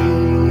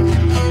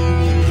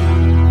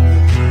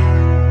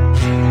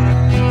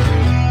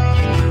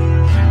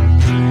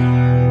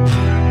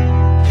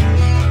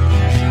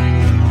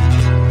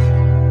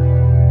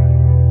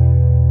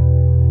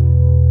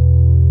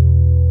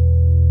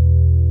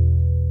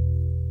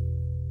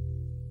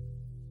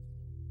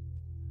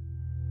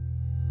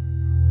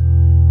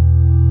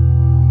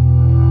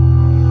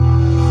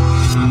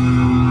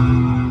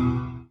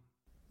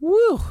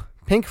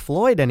 Pink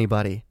Floyd,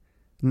 anybody?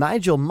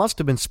 Nigel must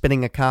have been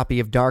spinning a copy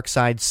of Dark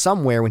Side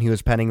somewhere when he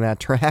was penning that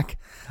track.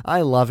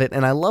 I love it,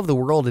 and I love the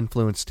world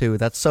influence too.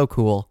 That's so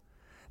cool.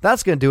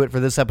 That's going to do it for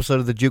this episode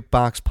of the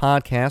Jukebox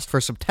Podcast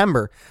for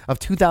September of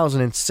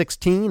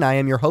 2016. I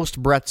am your host,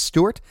 Brett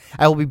Stewart.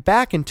 I will be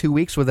back in 2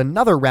 weeks with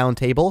another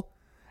roundtable,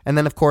 and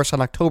then, of course,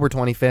 on October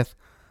 25th,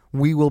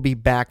 we will be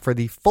back for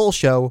the full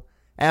show,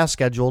 as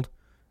scheduled,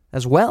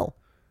 as well.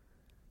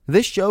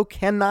 This show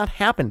cannot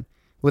happen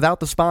without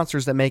the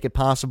sponsors that make it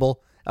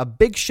possible. A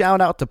big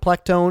shout out to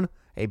Plectone,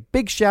 a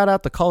big shout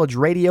out to College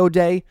Radio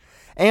Day,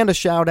 and a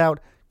shout out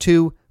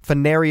to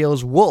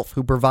Fenario's Wolf,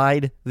 who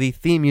provide the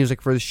theme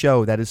music for the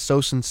show. That is so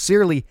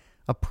sincerely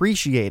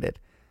appreciated.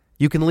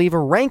 You can leave a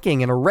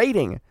ranking and a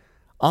rating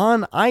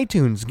on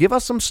iTunes. Give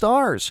us some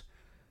stars.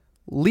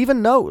 Leave a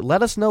note.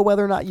 Let us know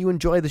whether or not you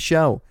enjoy the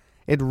show.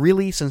 It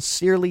really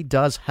sincerely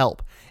does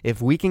help.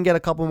 If we can get a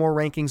couple more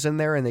rankings in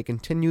there and they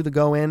continue to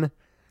go in,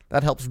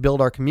 that helps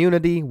build our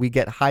community. We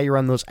get higher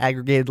on those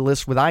aggregated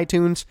lists with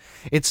iTunes.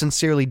 It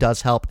sincerely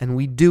does help, and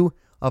we do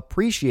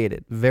appreciate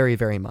it very,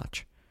 very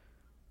much.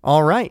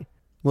 All right.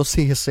 We'll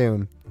see you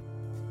soon.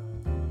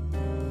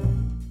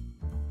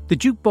 The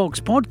Jukebox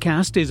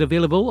Podcast is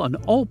available on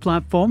all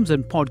platforms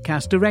and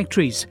podcast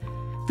directories.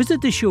 Visit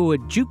the show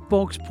at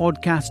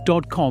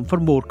jukeboxpodcast.com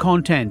for more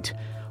content,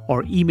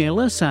 or email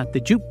us at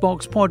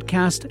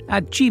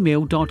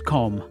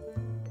thejukeboxpodcast@gmail.com.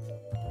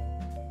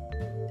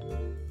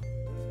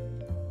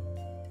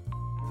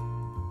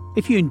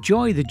 If you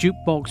enjoy the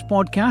Jukebox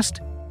podcast,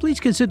 please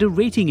consider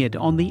rating it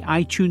on the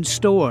iTunes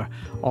Store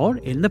or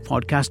in the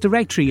podcast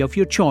directory of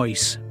your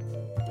choice.